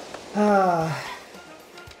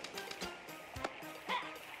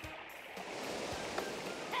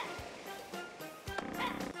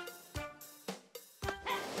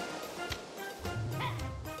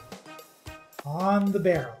 On the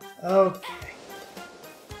barrel. Okay.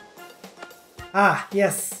 Ah,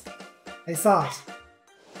 yes. I saw it.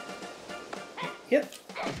 Yep.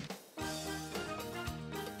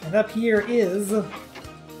 And up here is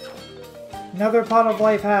another pot of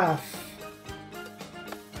life half.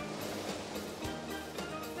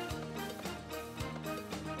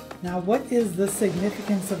 Now what is the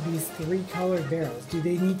significance of these three colored barrels? Do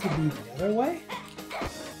they need to be the other way?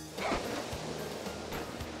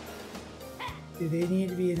 Do they need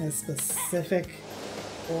to be in a specific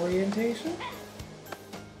orientation?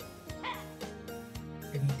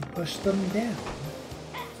 I need to push them down.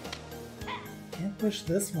 Can't push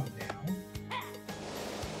this one down.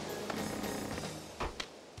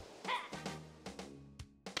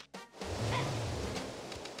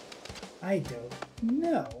 I don't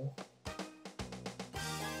know.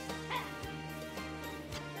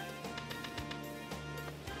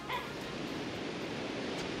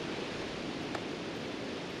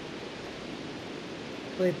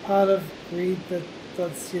 Play pot of greed that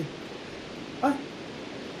lets you... What?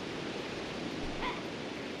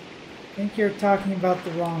 I think you're talking about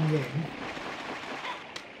the wrong game.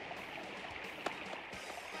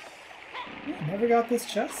 I never got this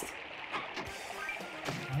chest.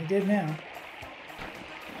 I did now.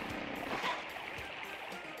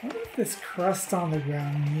 I wonder if this crust on the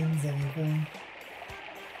ground means anything.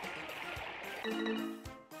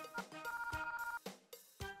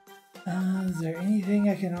 Is there anything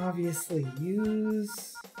I can obviously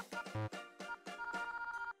use?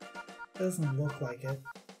 Doesn't look like it.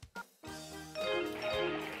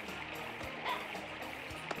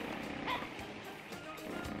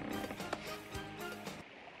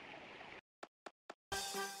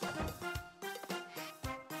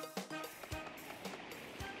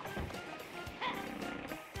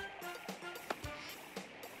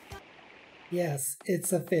 Yes,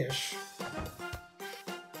 it's a fish.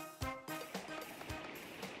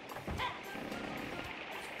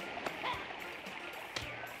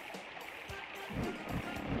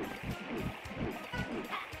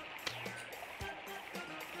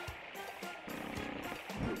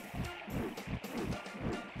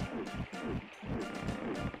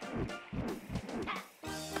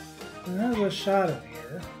 There's a shadow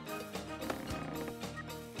here.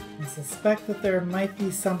 I suspect that there might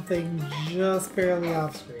be something just barely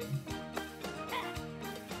off screen.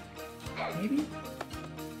 Maybe?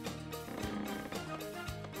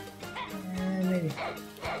 Maybe.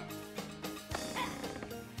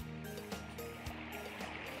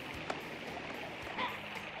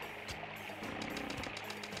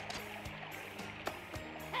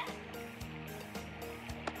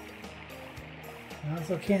 I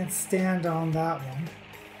also can't stand on that one.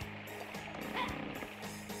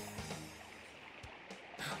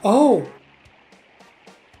 Oh!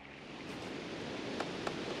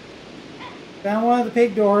 Found one of the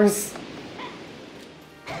pig doors.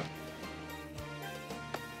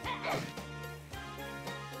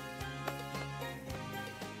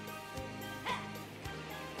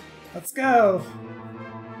 Let's go!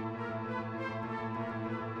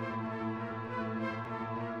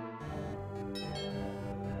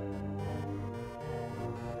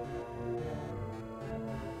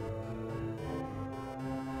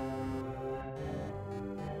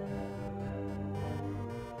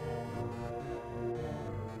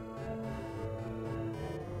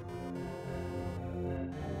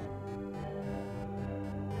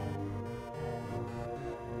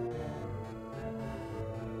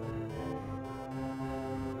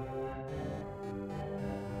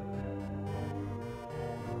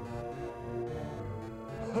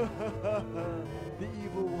 The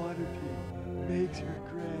evil water pig makes her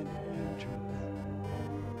grand entrance.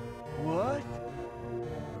 What?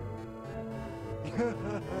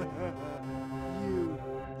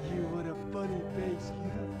 you, what a funny face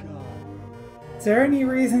you've got. Is there any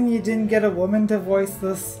reason you didn't get a woman to voice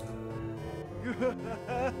this?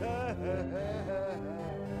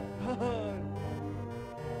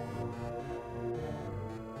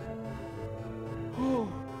 Oh,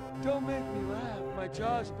 don't make me laugh. My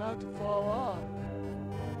jaw's about to fall off.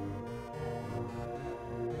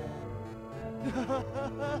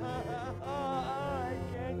 I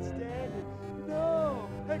can't stand it. No,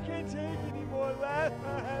 I can't take any more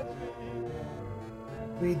laughing.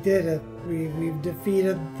 We did it. We've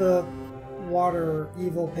defeated the water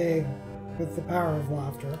evil pig with the power of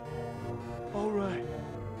laughter. All right.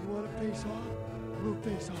 You want to face off? We'll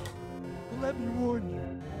face off. But let me warn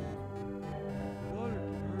you. Water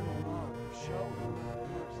can hurt a lot. Show me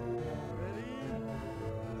first. Ready?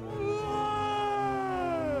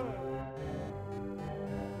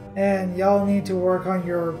 And y'all need to work on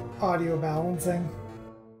your audio balancing.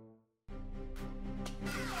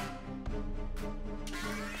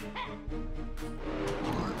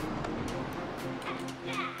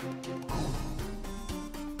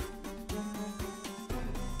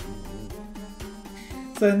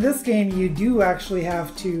 So in this game, you do actually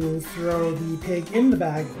have to throw the pig in the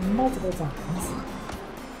bag multiple times.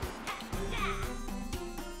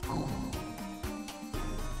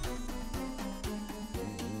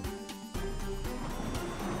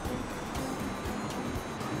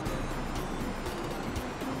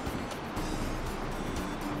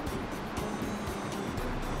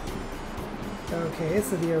 Okay,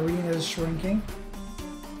 so the arena is shrinking.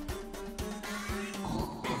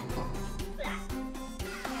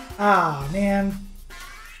 Ah, man.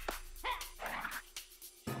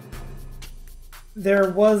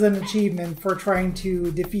 There was an achievement for trying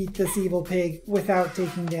to defeat this evil pig without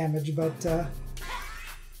taking damage, but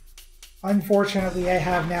unfortunately I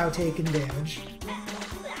have now taken damage.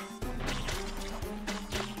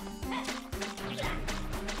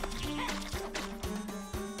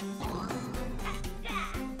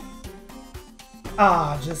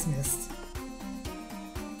 Ah, just missed.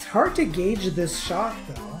 It's hard to gauge this shot,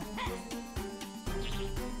 though.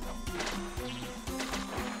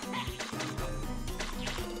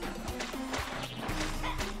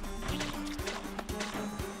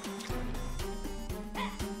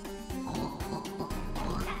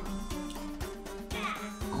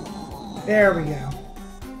 There we go.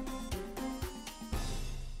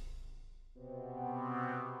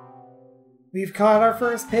 We've caught our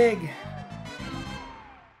first pig.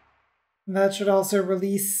 That should also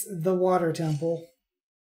release the water temple.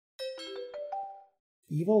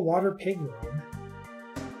 Evil water pig robe.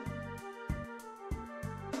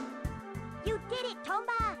 You did it,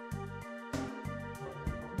 Tomba!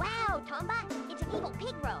 Wow, Tomba, it's an evil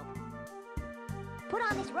pig robe. Put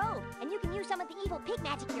on this robe, and you can use some of the evil pig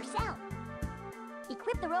magic yourself.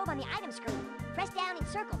 Equip the robe on the item screen, press down and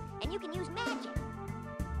circle, and you can use magic.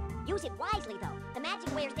 Use it wisely, though. The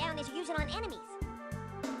magic wears down as you use it on enemies.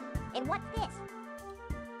 And what's this?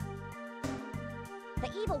 The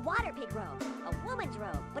evil water pig robe. A woman's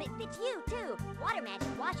robe, but it fits you, too. Water magic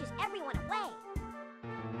washes everyone away.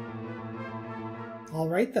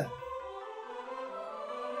 Alright then.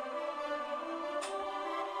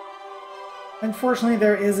 Unfortunately,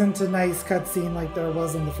 there isn't a nice cutscene like there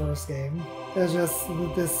was in the first game. There's just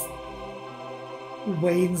this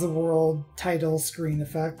Wayne's World title screen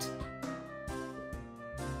effect.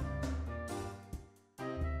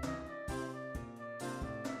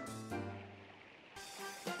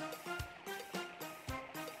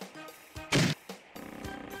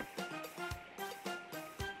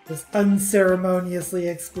 Just unceremoniously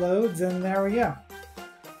explodes, and there we go.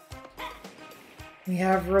 We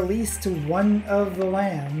have released one of the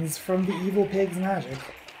lands from the evil pig's magic.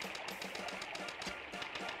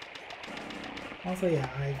 Also, yeah,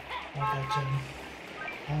 I'll catch him.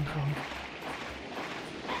 Hong Kong.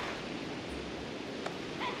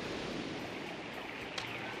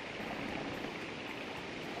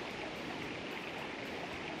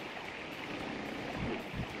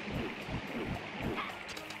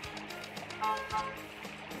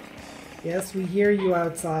 Yes, we hear you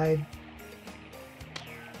outside.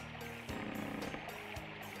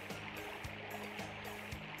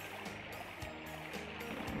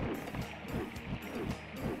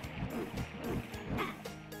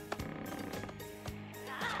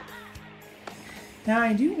 Now,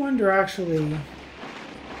 I do wonder, actually,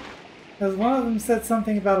 because one of them said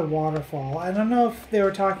something about a waterfall. I don't know if they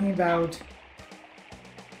were talking about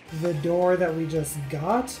the door that we just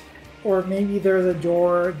got, or maybe there's a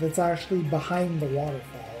door that's actually behind the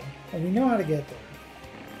waterfall, and we know how to get there.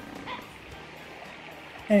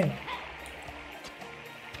 Anyway.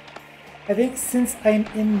 I think since I'm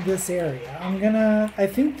in this area, I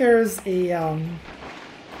think there's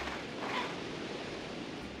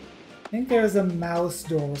a mouse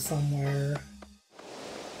door somewhere.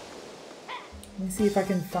 Let me see if I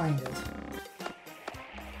can find it.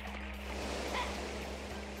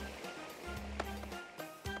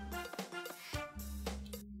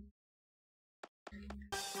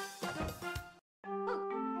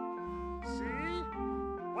 See?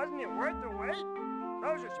 Wasn't it worth the wait?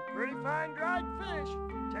 Those are some pretty fine dried fish.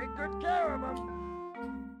 Take good care of them.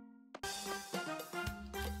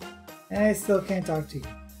 And I still can't talk to you.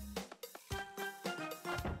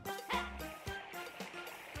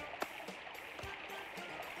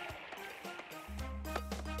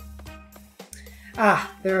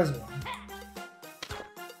 Ah, there's one.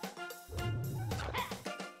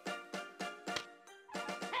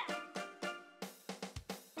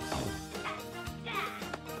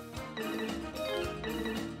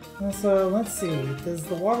 So let's see, does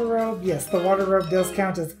the water robe? Yes, the water robe does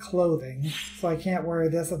count as clothing, so I can't wear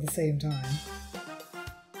this at the same time.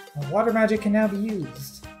 Well, water magic can now be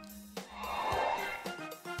used.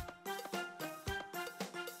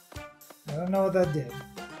 I don't know what that did,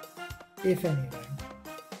 if anything.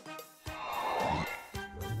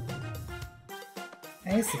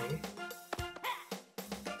 I see.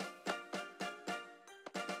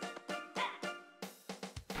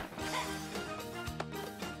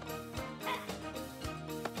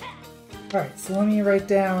 Alright, so let me write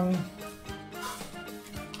down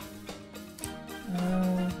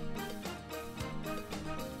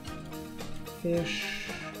fish,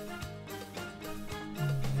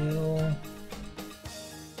 will,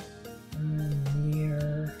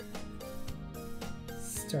 near,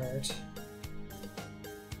 start,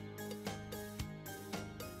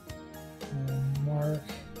 mark,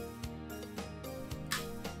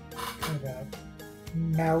 kind of a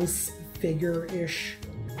mouse figure-ish.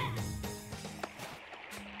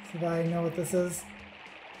 So that I know what this is.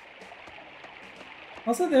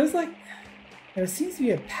 Also, there seems to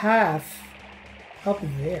be a path up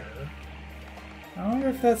there. I wonder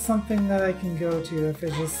if that's something that I can go to, if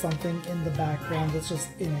it's just something in the background that's just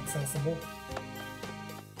inaccessible.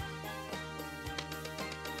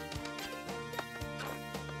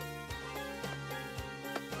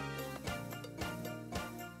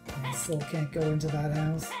 I still can't go into that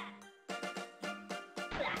house.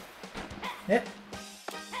 Yep.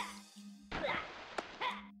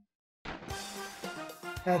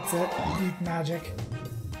 That's it. Eat magic.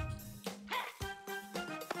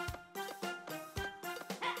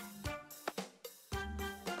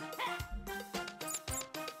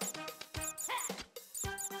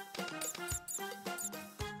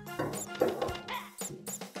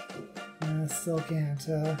 I still can't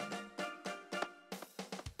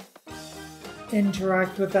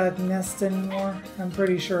interact with that nest anymore. I'm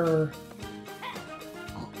pretty sure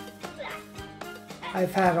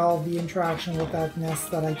I've had all the interaction with that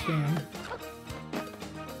nest that I can.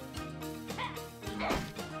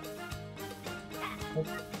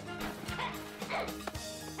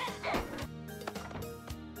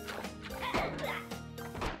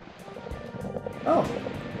 Oh.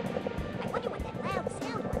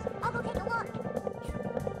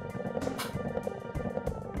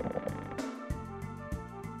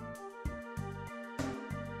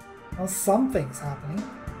 Well, something's happening.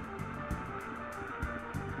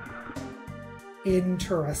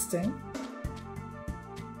 Interesting.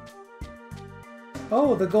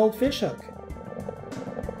 Oh, the gold fish hook.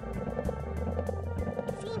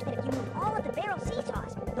 It seems that if you move all of the barrel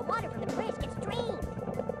seesaws, the water from the bridge gets drained.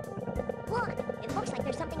 Look, it looks like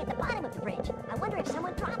there's something at the bottom of the bridge. I wonder if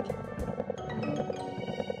someone dropped it.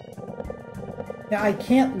 Now, I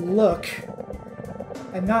can't look.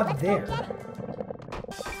 I'm not there.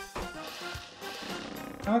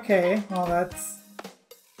 Okay, well that's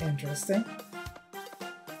interesting.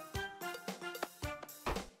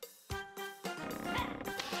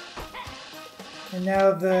 And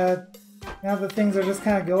now the things are just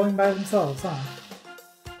kind of going by themselves, huh?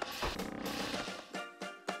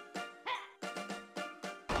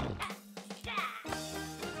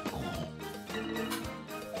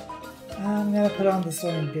 I'm gonna put on the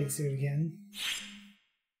swimming pig suit again.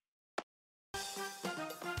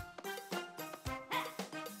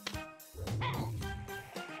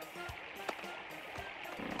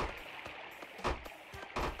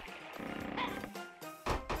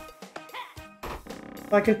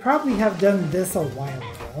 I could probably have done this a while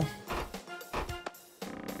ago.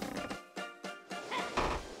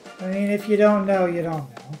 I mean, if you don't know, you don't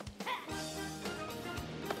know.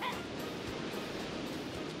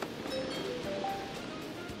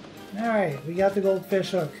 Alright, we got the gold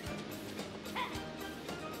fish hook.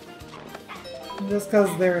 Just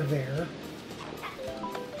because they're there.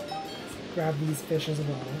 Let's grab these fish as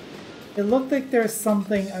well. It looked like there's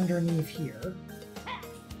something underneath here.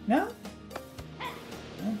 No?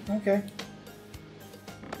 Oh, okay.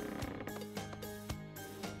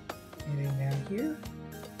 Anything down here?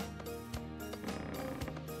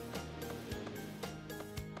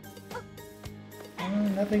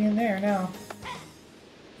 Nothing in there now.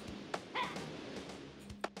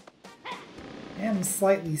 I am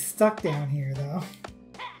slightly stuck down here, though.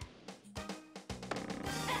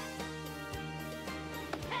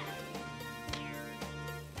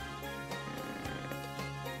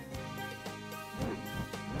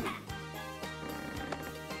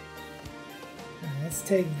 Let's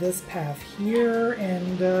take this path here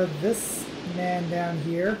and this man down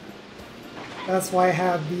here. That's why I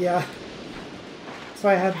had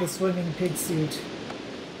the swimming pig suit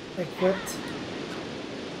equipped.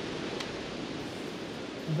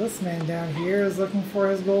 And this man down here is looking for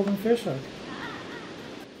his golden fish hook.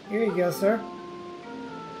 Here you go, sir.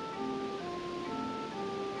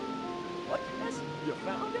 What? Yes, you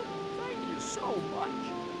found it? Thank you so much.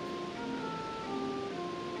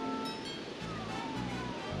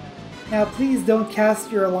 Now please don't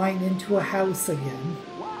cast your line into a house again.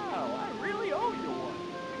 Wow, I really owe you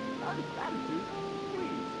one. Out of gratitude,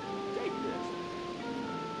 please, take this.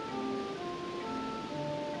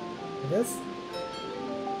 It is?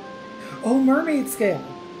 Oh, mermaid scale!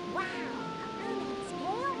 Wow, a mermaid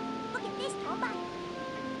scale? Look at this, Tomba.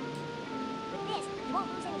 With this, you won't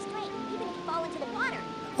lose any strength, even if you fall into the water.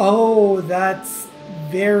 Oh, that's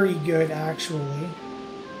very good, actually.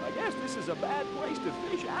 I guess this is a bad place to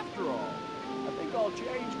fish after all. I think I'll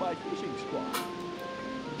change my fishing spot.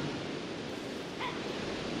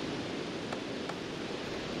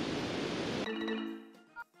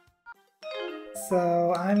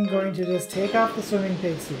 So I'm going to just take off the swimming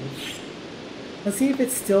pig suit. Let's see if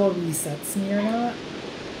it still resets me or not.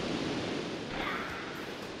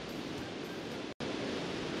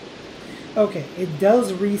 Okay, it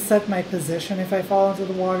does reset my position if I fall into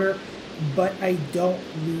the water, but I don't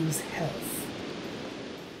lose health.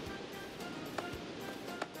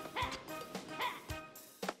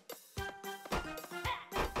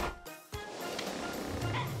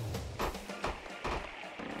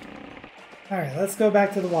 Alright, let's go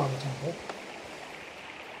back to the water temple.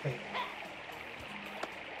 Wait.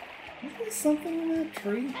 Is there something in that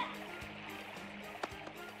tree?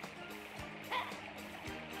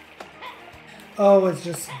 Oh, it's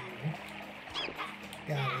just you.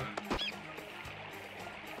 Got it.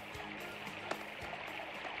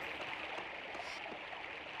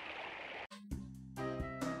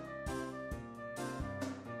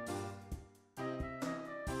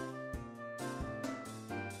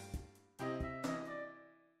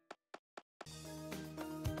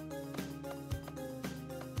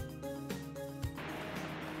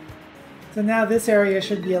 So now this area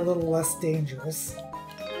should be a little less dangerous.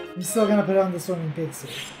 I'm still gonna put on the swimming pig suit.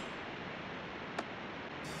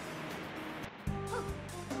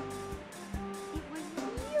 It was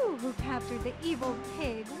you who captured the evil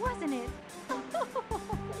pig, wasn't it?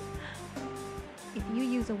 If you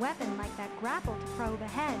use a weapon like that grapple to probe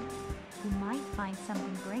ahead, you might find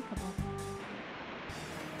something breakable.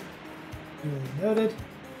 Duly noted.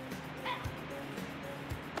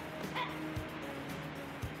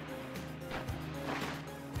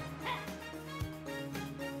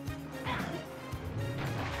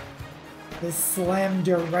 They slammed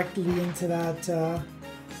directly into that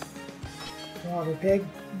water pig.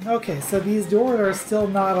 Okay, so these doors are still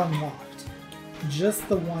not unlocked. Just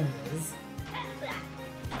the one is.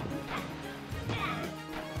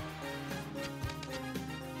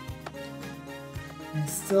 I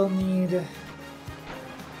still need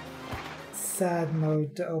sad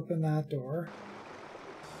mode to open that door.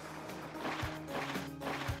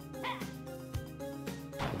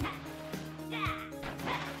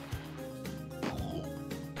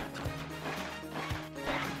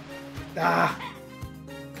 Ah!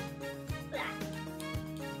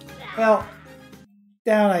 Well,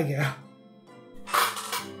 down I go.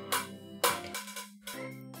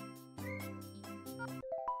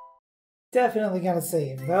 Definitely gonna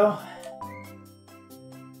save, though.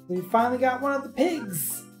 We finally got one of the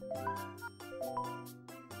pigs!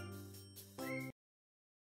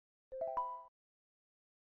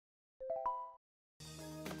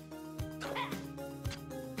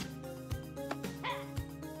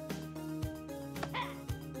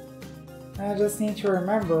 I just need to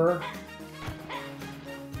remember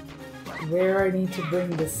where I need to bring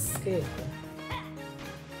this scale.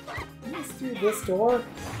 Is this through this door?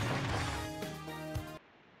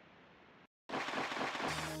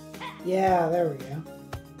 Yeah, there we go.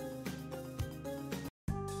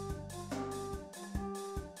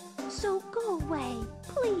 So go away,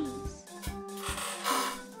 please.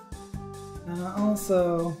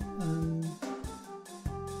 Also,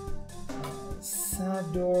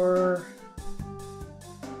 sad door,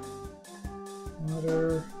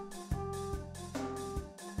 water,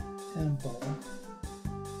 temple,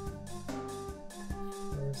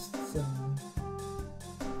 first zone.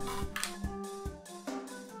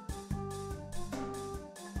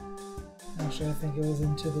 Actually, I think it was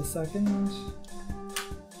into the second.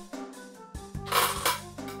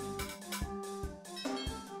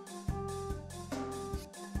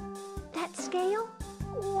 That scale?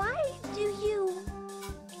 Why do you...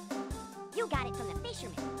 You got it from the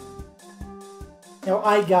fisherman. No,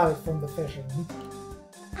 I got it from the fisherman.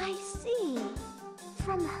 I see.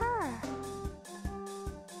 From her.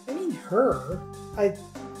 I mean, her?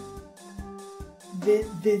 They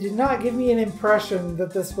did not give me an impression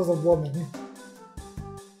that this was a woman.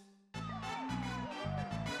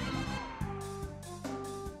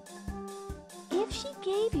 If she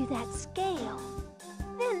gave you that scale,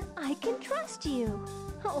 then I can trust you.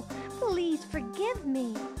 Oh, please forgive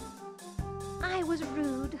me. I was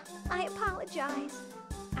rude. I apologize.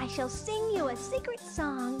 I shall sing you a secret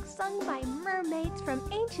song sung by mermaids from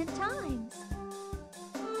ancient times.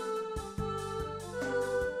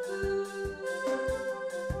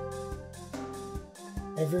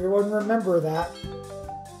 Everyone remember that.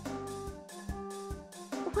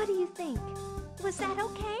 What do you think? Was that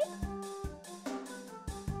okay?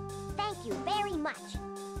 Thank you very much.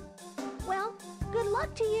 Well, good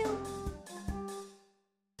luck to you.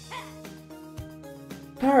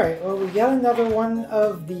 Alright, well we got another one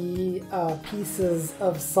of the pieces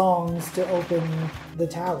of songs to open the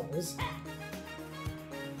towers.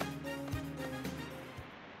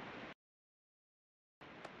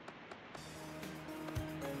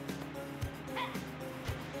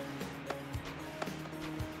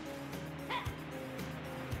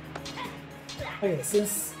 Okay,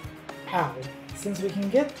 since we can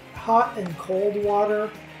get hot and cold water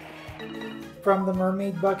from the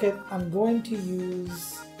mermaid bucket, I'm going to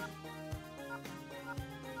use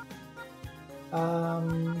I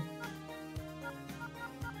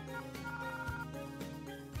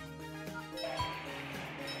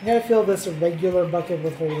gotta fill this regular bucket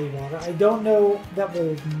with holy water. I don't know that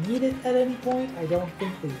we'll need it at any point. I don't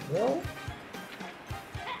think we will.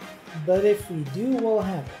 But if we do, we'll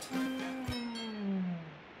have it.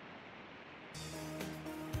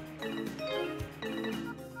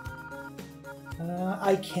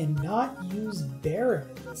 I cannot use Baron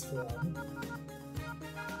in this form.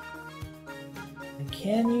 I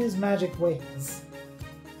can use Magic Wings.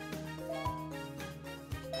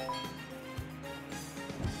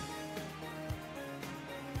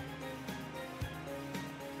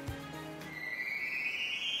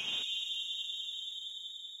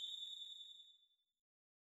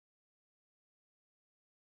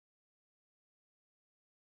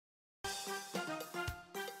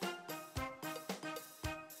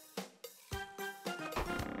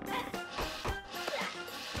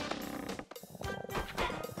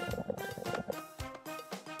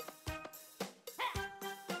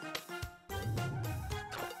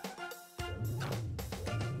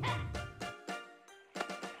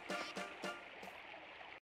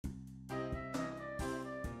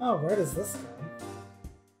 Oh, where does this go?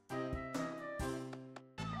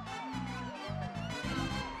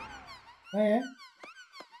 Okay.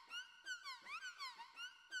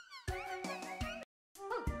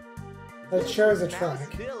 That sure is a Mouse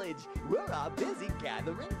track. Village. We're all busy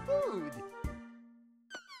gathering food.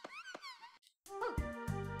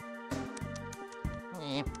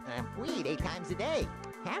 We eat 8 times a day.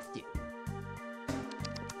 Have to.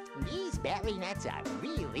 These berry nuts are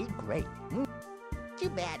really great. Too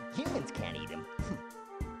bad humans can't eat them.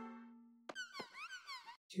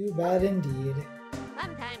 Too bad indeed.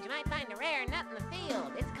 Sometimes you might find a rare nut in the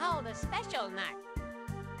field. It's called a special nut.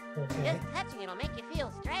 Okay. Just touching it'll make you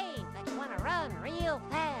feel strange, like you want to run real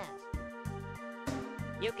fast.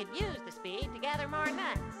 You could use the speed to gather more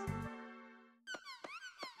nuts.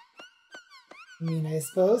 I mean, I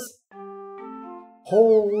suppose.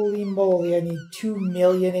 Holy moly, I need 2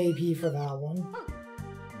 million AP for that one.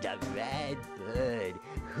 The red bird.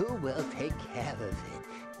 Who will take care of it?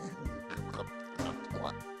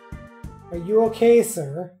 Are you okay,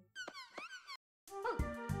 sir?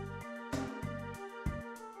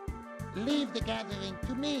 Leave the gathering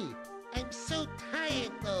to me. I'm so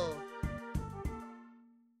tired, though.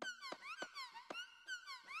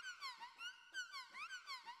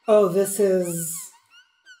 Oh, this is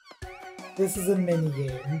a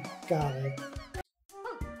mini-game. Got it.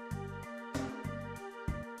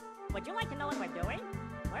 Would you like to know what we're doing?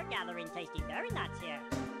 We're gathering tasty berry nuts here.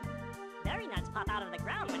 Berry nuts pop out of the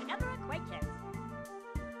ground whenever a quake hits.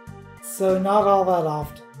 So not all that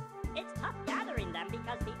often. It's tough gathering them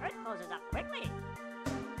because the earth closes up quickly.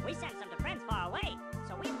 We sent some to friends far away,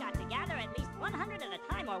 so we've got to gather at least 100 at a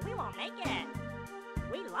time or we won't make it.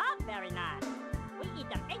 We love berry nuts. We eat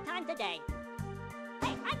them 8 times a day.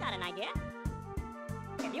 Hey, I got an idea.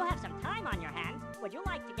 If you have some time on your hands, would you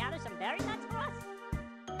like to gather some berry nuts for us?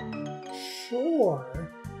 Sure.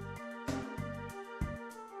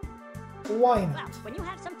 Why not? Well, when you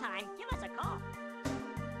have some time, give us a call.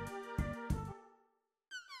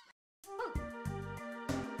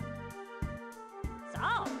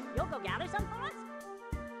 So, you'll go gather some for us?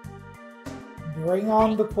 Bring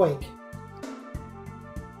on the quake.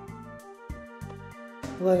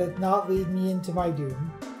 Let it not lead me into my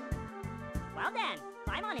doom. Well then,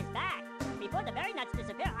 climb on his back. Before the berry nuts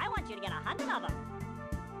disappear, I want you to get 100 of them.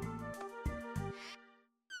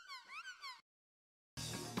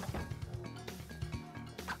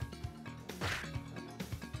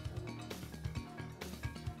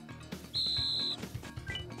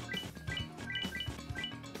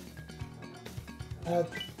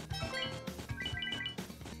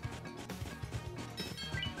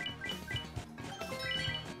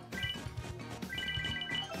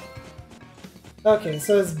 Okay,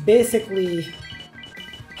 so it's basically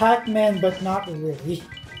Pac-Man, but not really.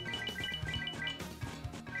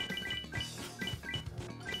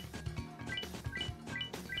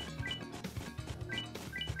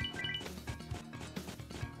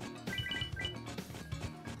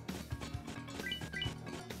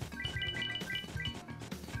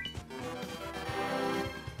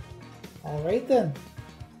 Alright then.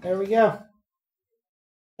 There we go.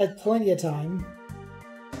 Had plenty of time.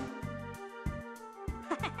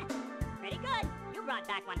 Pretty good. You brought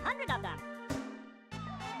back 100 of them.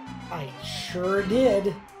 I sure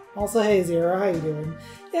did. Also, hey Zero, how you doing?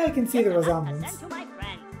 Yeah, I can see the resemblance. Send to my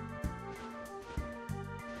friends.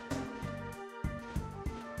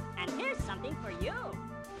 And here's something for you.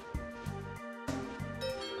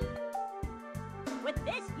 With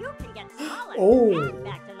this, you can get smaller and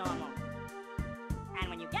back to normal. And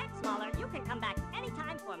when you get smaller, you can come back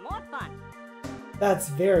anytime for more fun. That's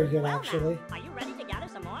very good, Well actually. Now, are you ready to gather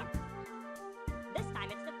some more? This time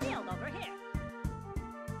it's the field over here.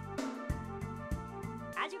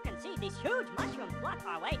 As you can see, these huge mushrooms block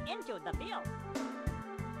our way into the field.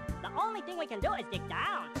 The only thing we can do is dig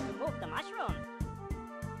down to move the mushrooms.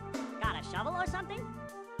 Got a shovel or something?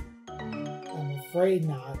 I'm afraid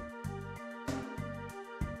not.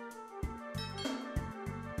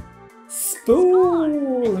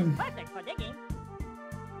 Spoon! Perfect for digging.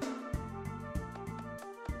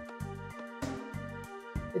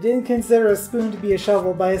 I didn't consider a spoon to be a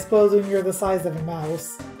shovel, but I suppose when you're the size of a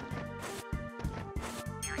mouse.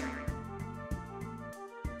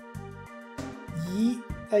 Yeet,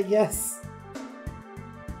 I guess.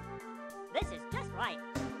 This is just right.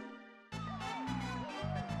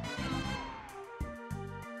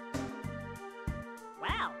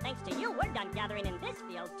 Well, thanks to you, we're done gathering in this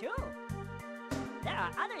field too. There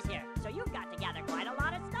are others here, so you've got to gather quite a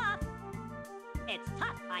lot of stuff. It's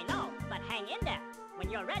tough, I know, but hang in there. When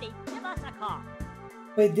you're ready, give us a call.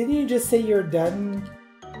 Wait, didn't you just say you're done?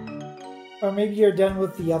 Or maybe you're done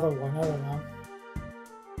with the other one, I don't know.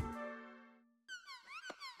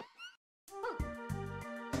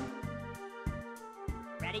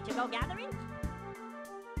 to go gathering?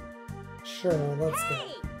 Sure, let's go.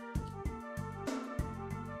 Hey!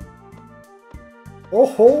 Oh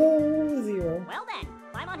ho! 0. Well then,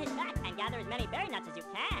 climb on his back and gather as many berry nuts as you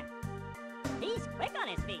can. He's quick on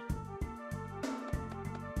his feet.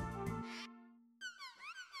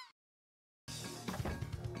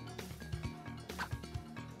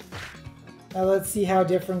 Now let's see how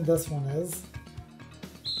different this one is.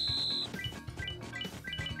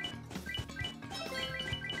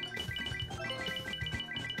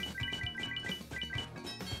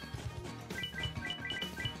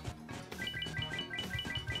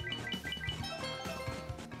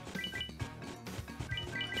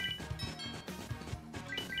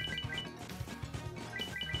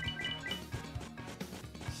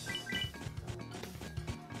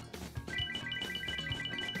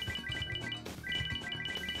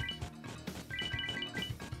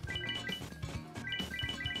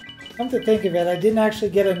 Come to think of it, I didn't actually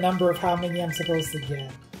get a number of how many I'm supposed to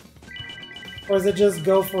get. Or does it just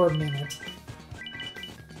go for a minute?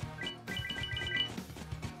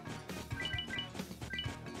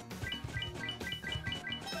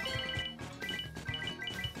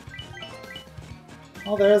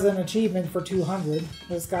 Well, there's an achievement for 200.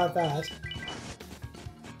 Just got that.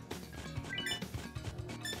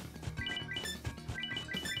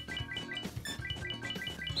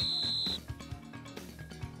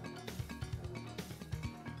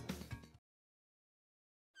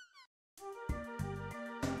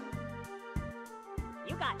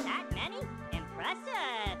 You got that many?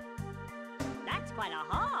 Impressive! That's quite a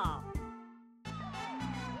haul.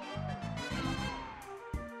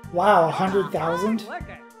 Wow, You're a 100,000? hard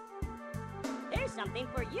worker. Here's something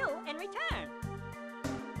for you in return.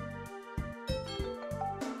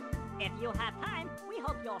 If you have time, we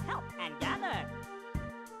hope you'll help and gather.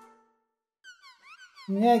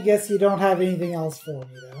 Yeah, I guess you don't have anything else for me,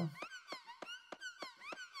 though.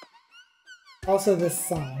 Also, this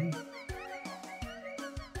song.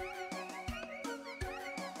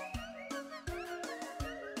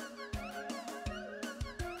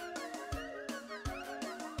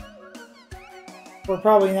 We're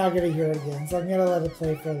probably not going to hear it again, so I'm going to let it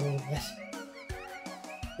play for a little bit.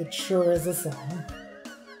 It sure is a song.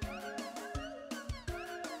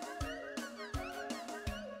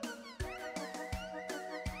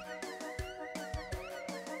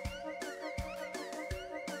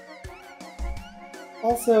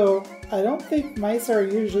 Also, I don't think mice are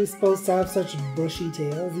usually supposed to have such bushy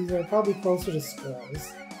tails. These are probably closer to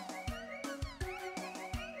squirrels.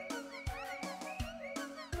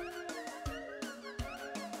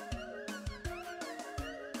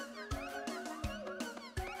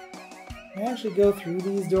 Can I actually go through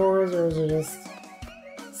these doors, or is it just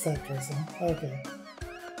set dressing? Okay.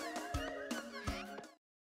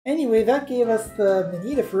 Anyway, that gave us the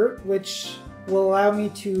Manita fruit, which will allow me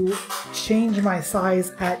to change my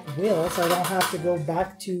size at will, so I don't have to go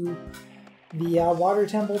back to the water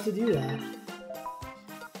temple to do that.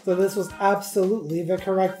 So this was absolutely the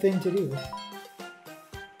correct thing to do.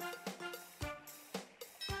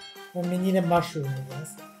 The Manita mushroom, I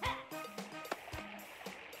guess.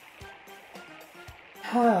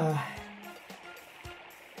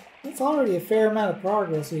 It's already a fair amount of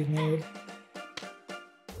progress we've made.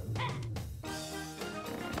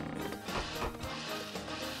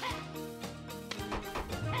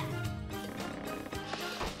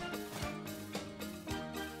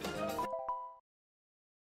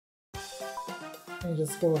 Let me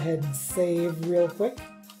just go ahead and save real quick.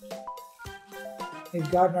 We've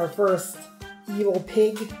gotten our first evil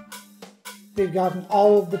pig. We've gotten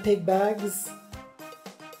all of the pig bags.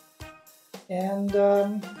 And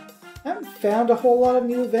I haven't found a whole lot of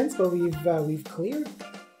new events, but we've cleared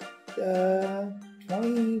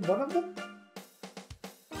 21 of them.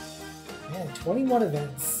 Man, 21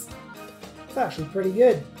 events. It's actually pretty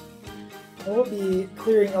good. And we'll be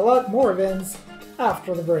clearing a lot more events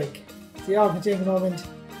after the break. So y'all can take a moment,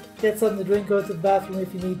 get something to drink, go to the bathroom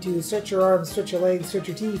if you need to, stretch your arms, stretch your legs, stretch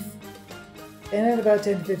your teeth. And in about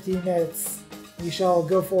 10 to 15 minutes, we shall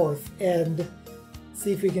go forth and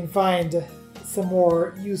see if we can find some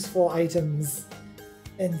more useful items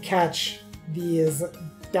and catch these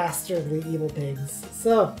dastardly evil pigs.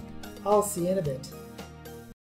 So, I'll see you in a bit.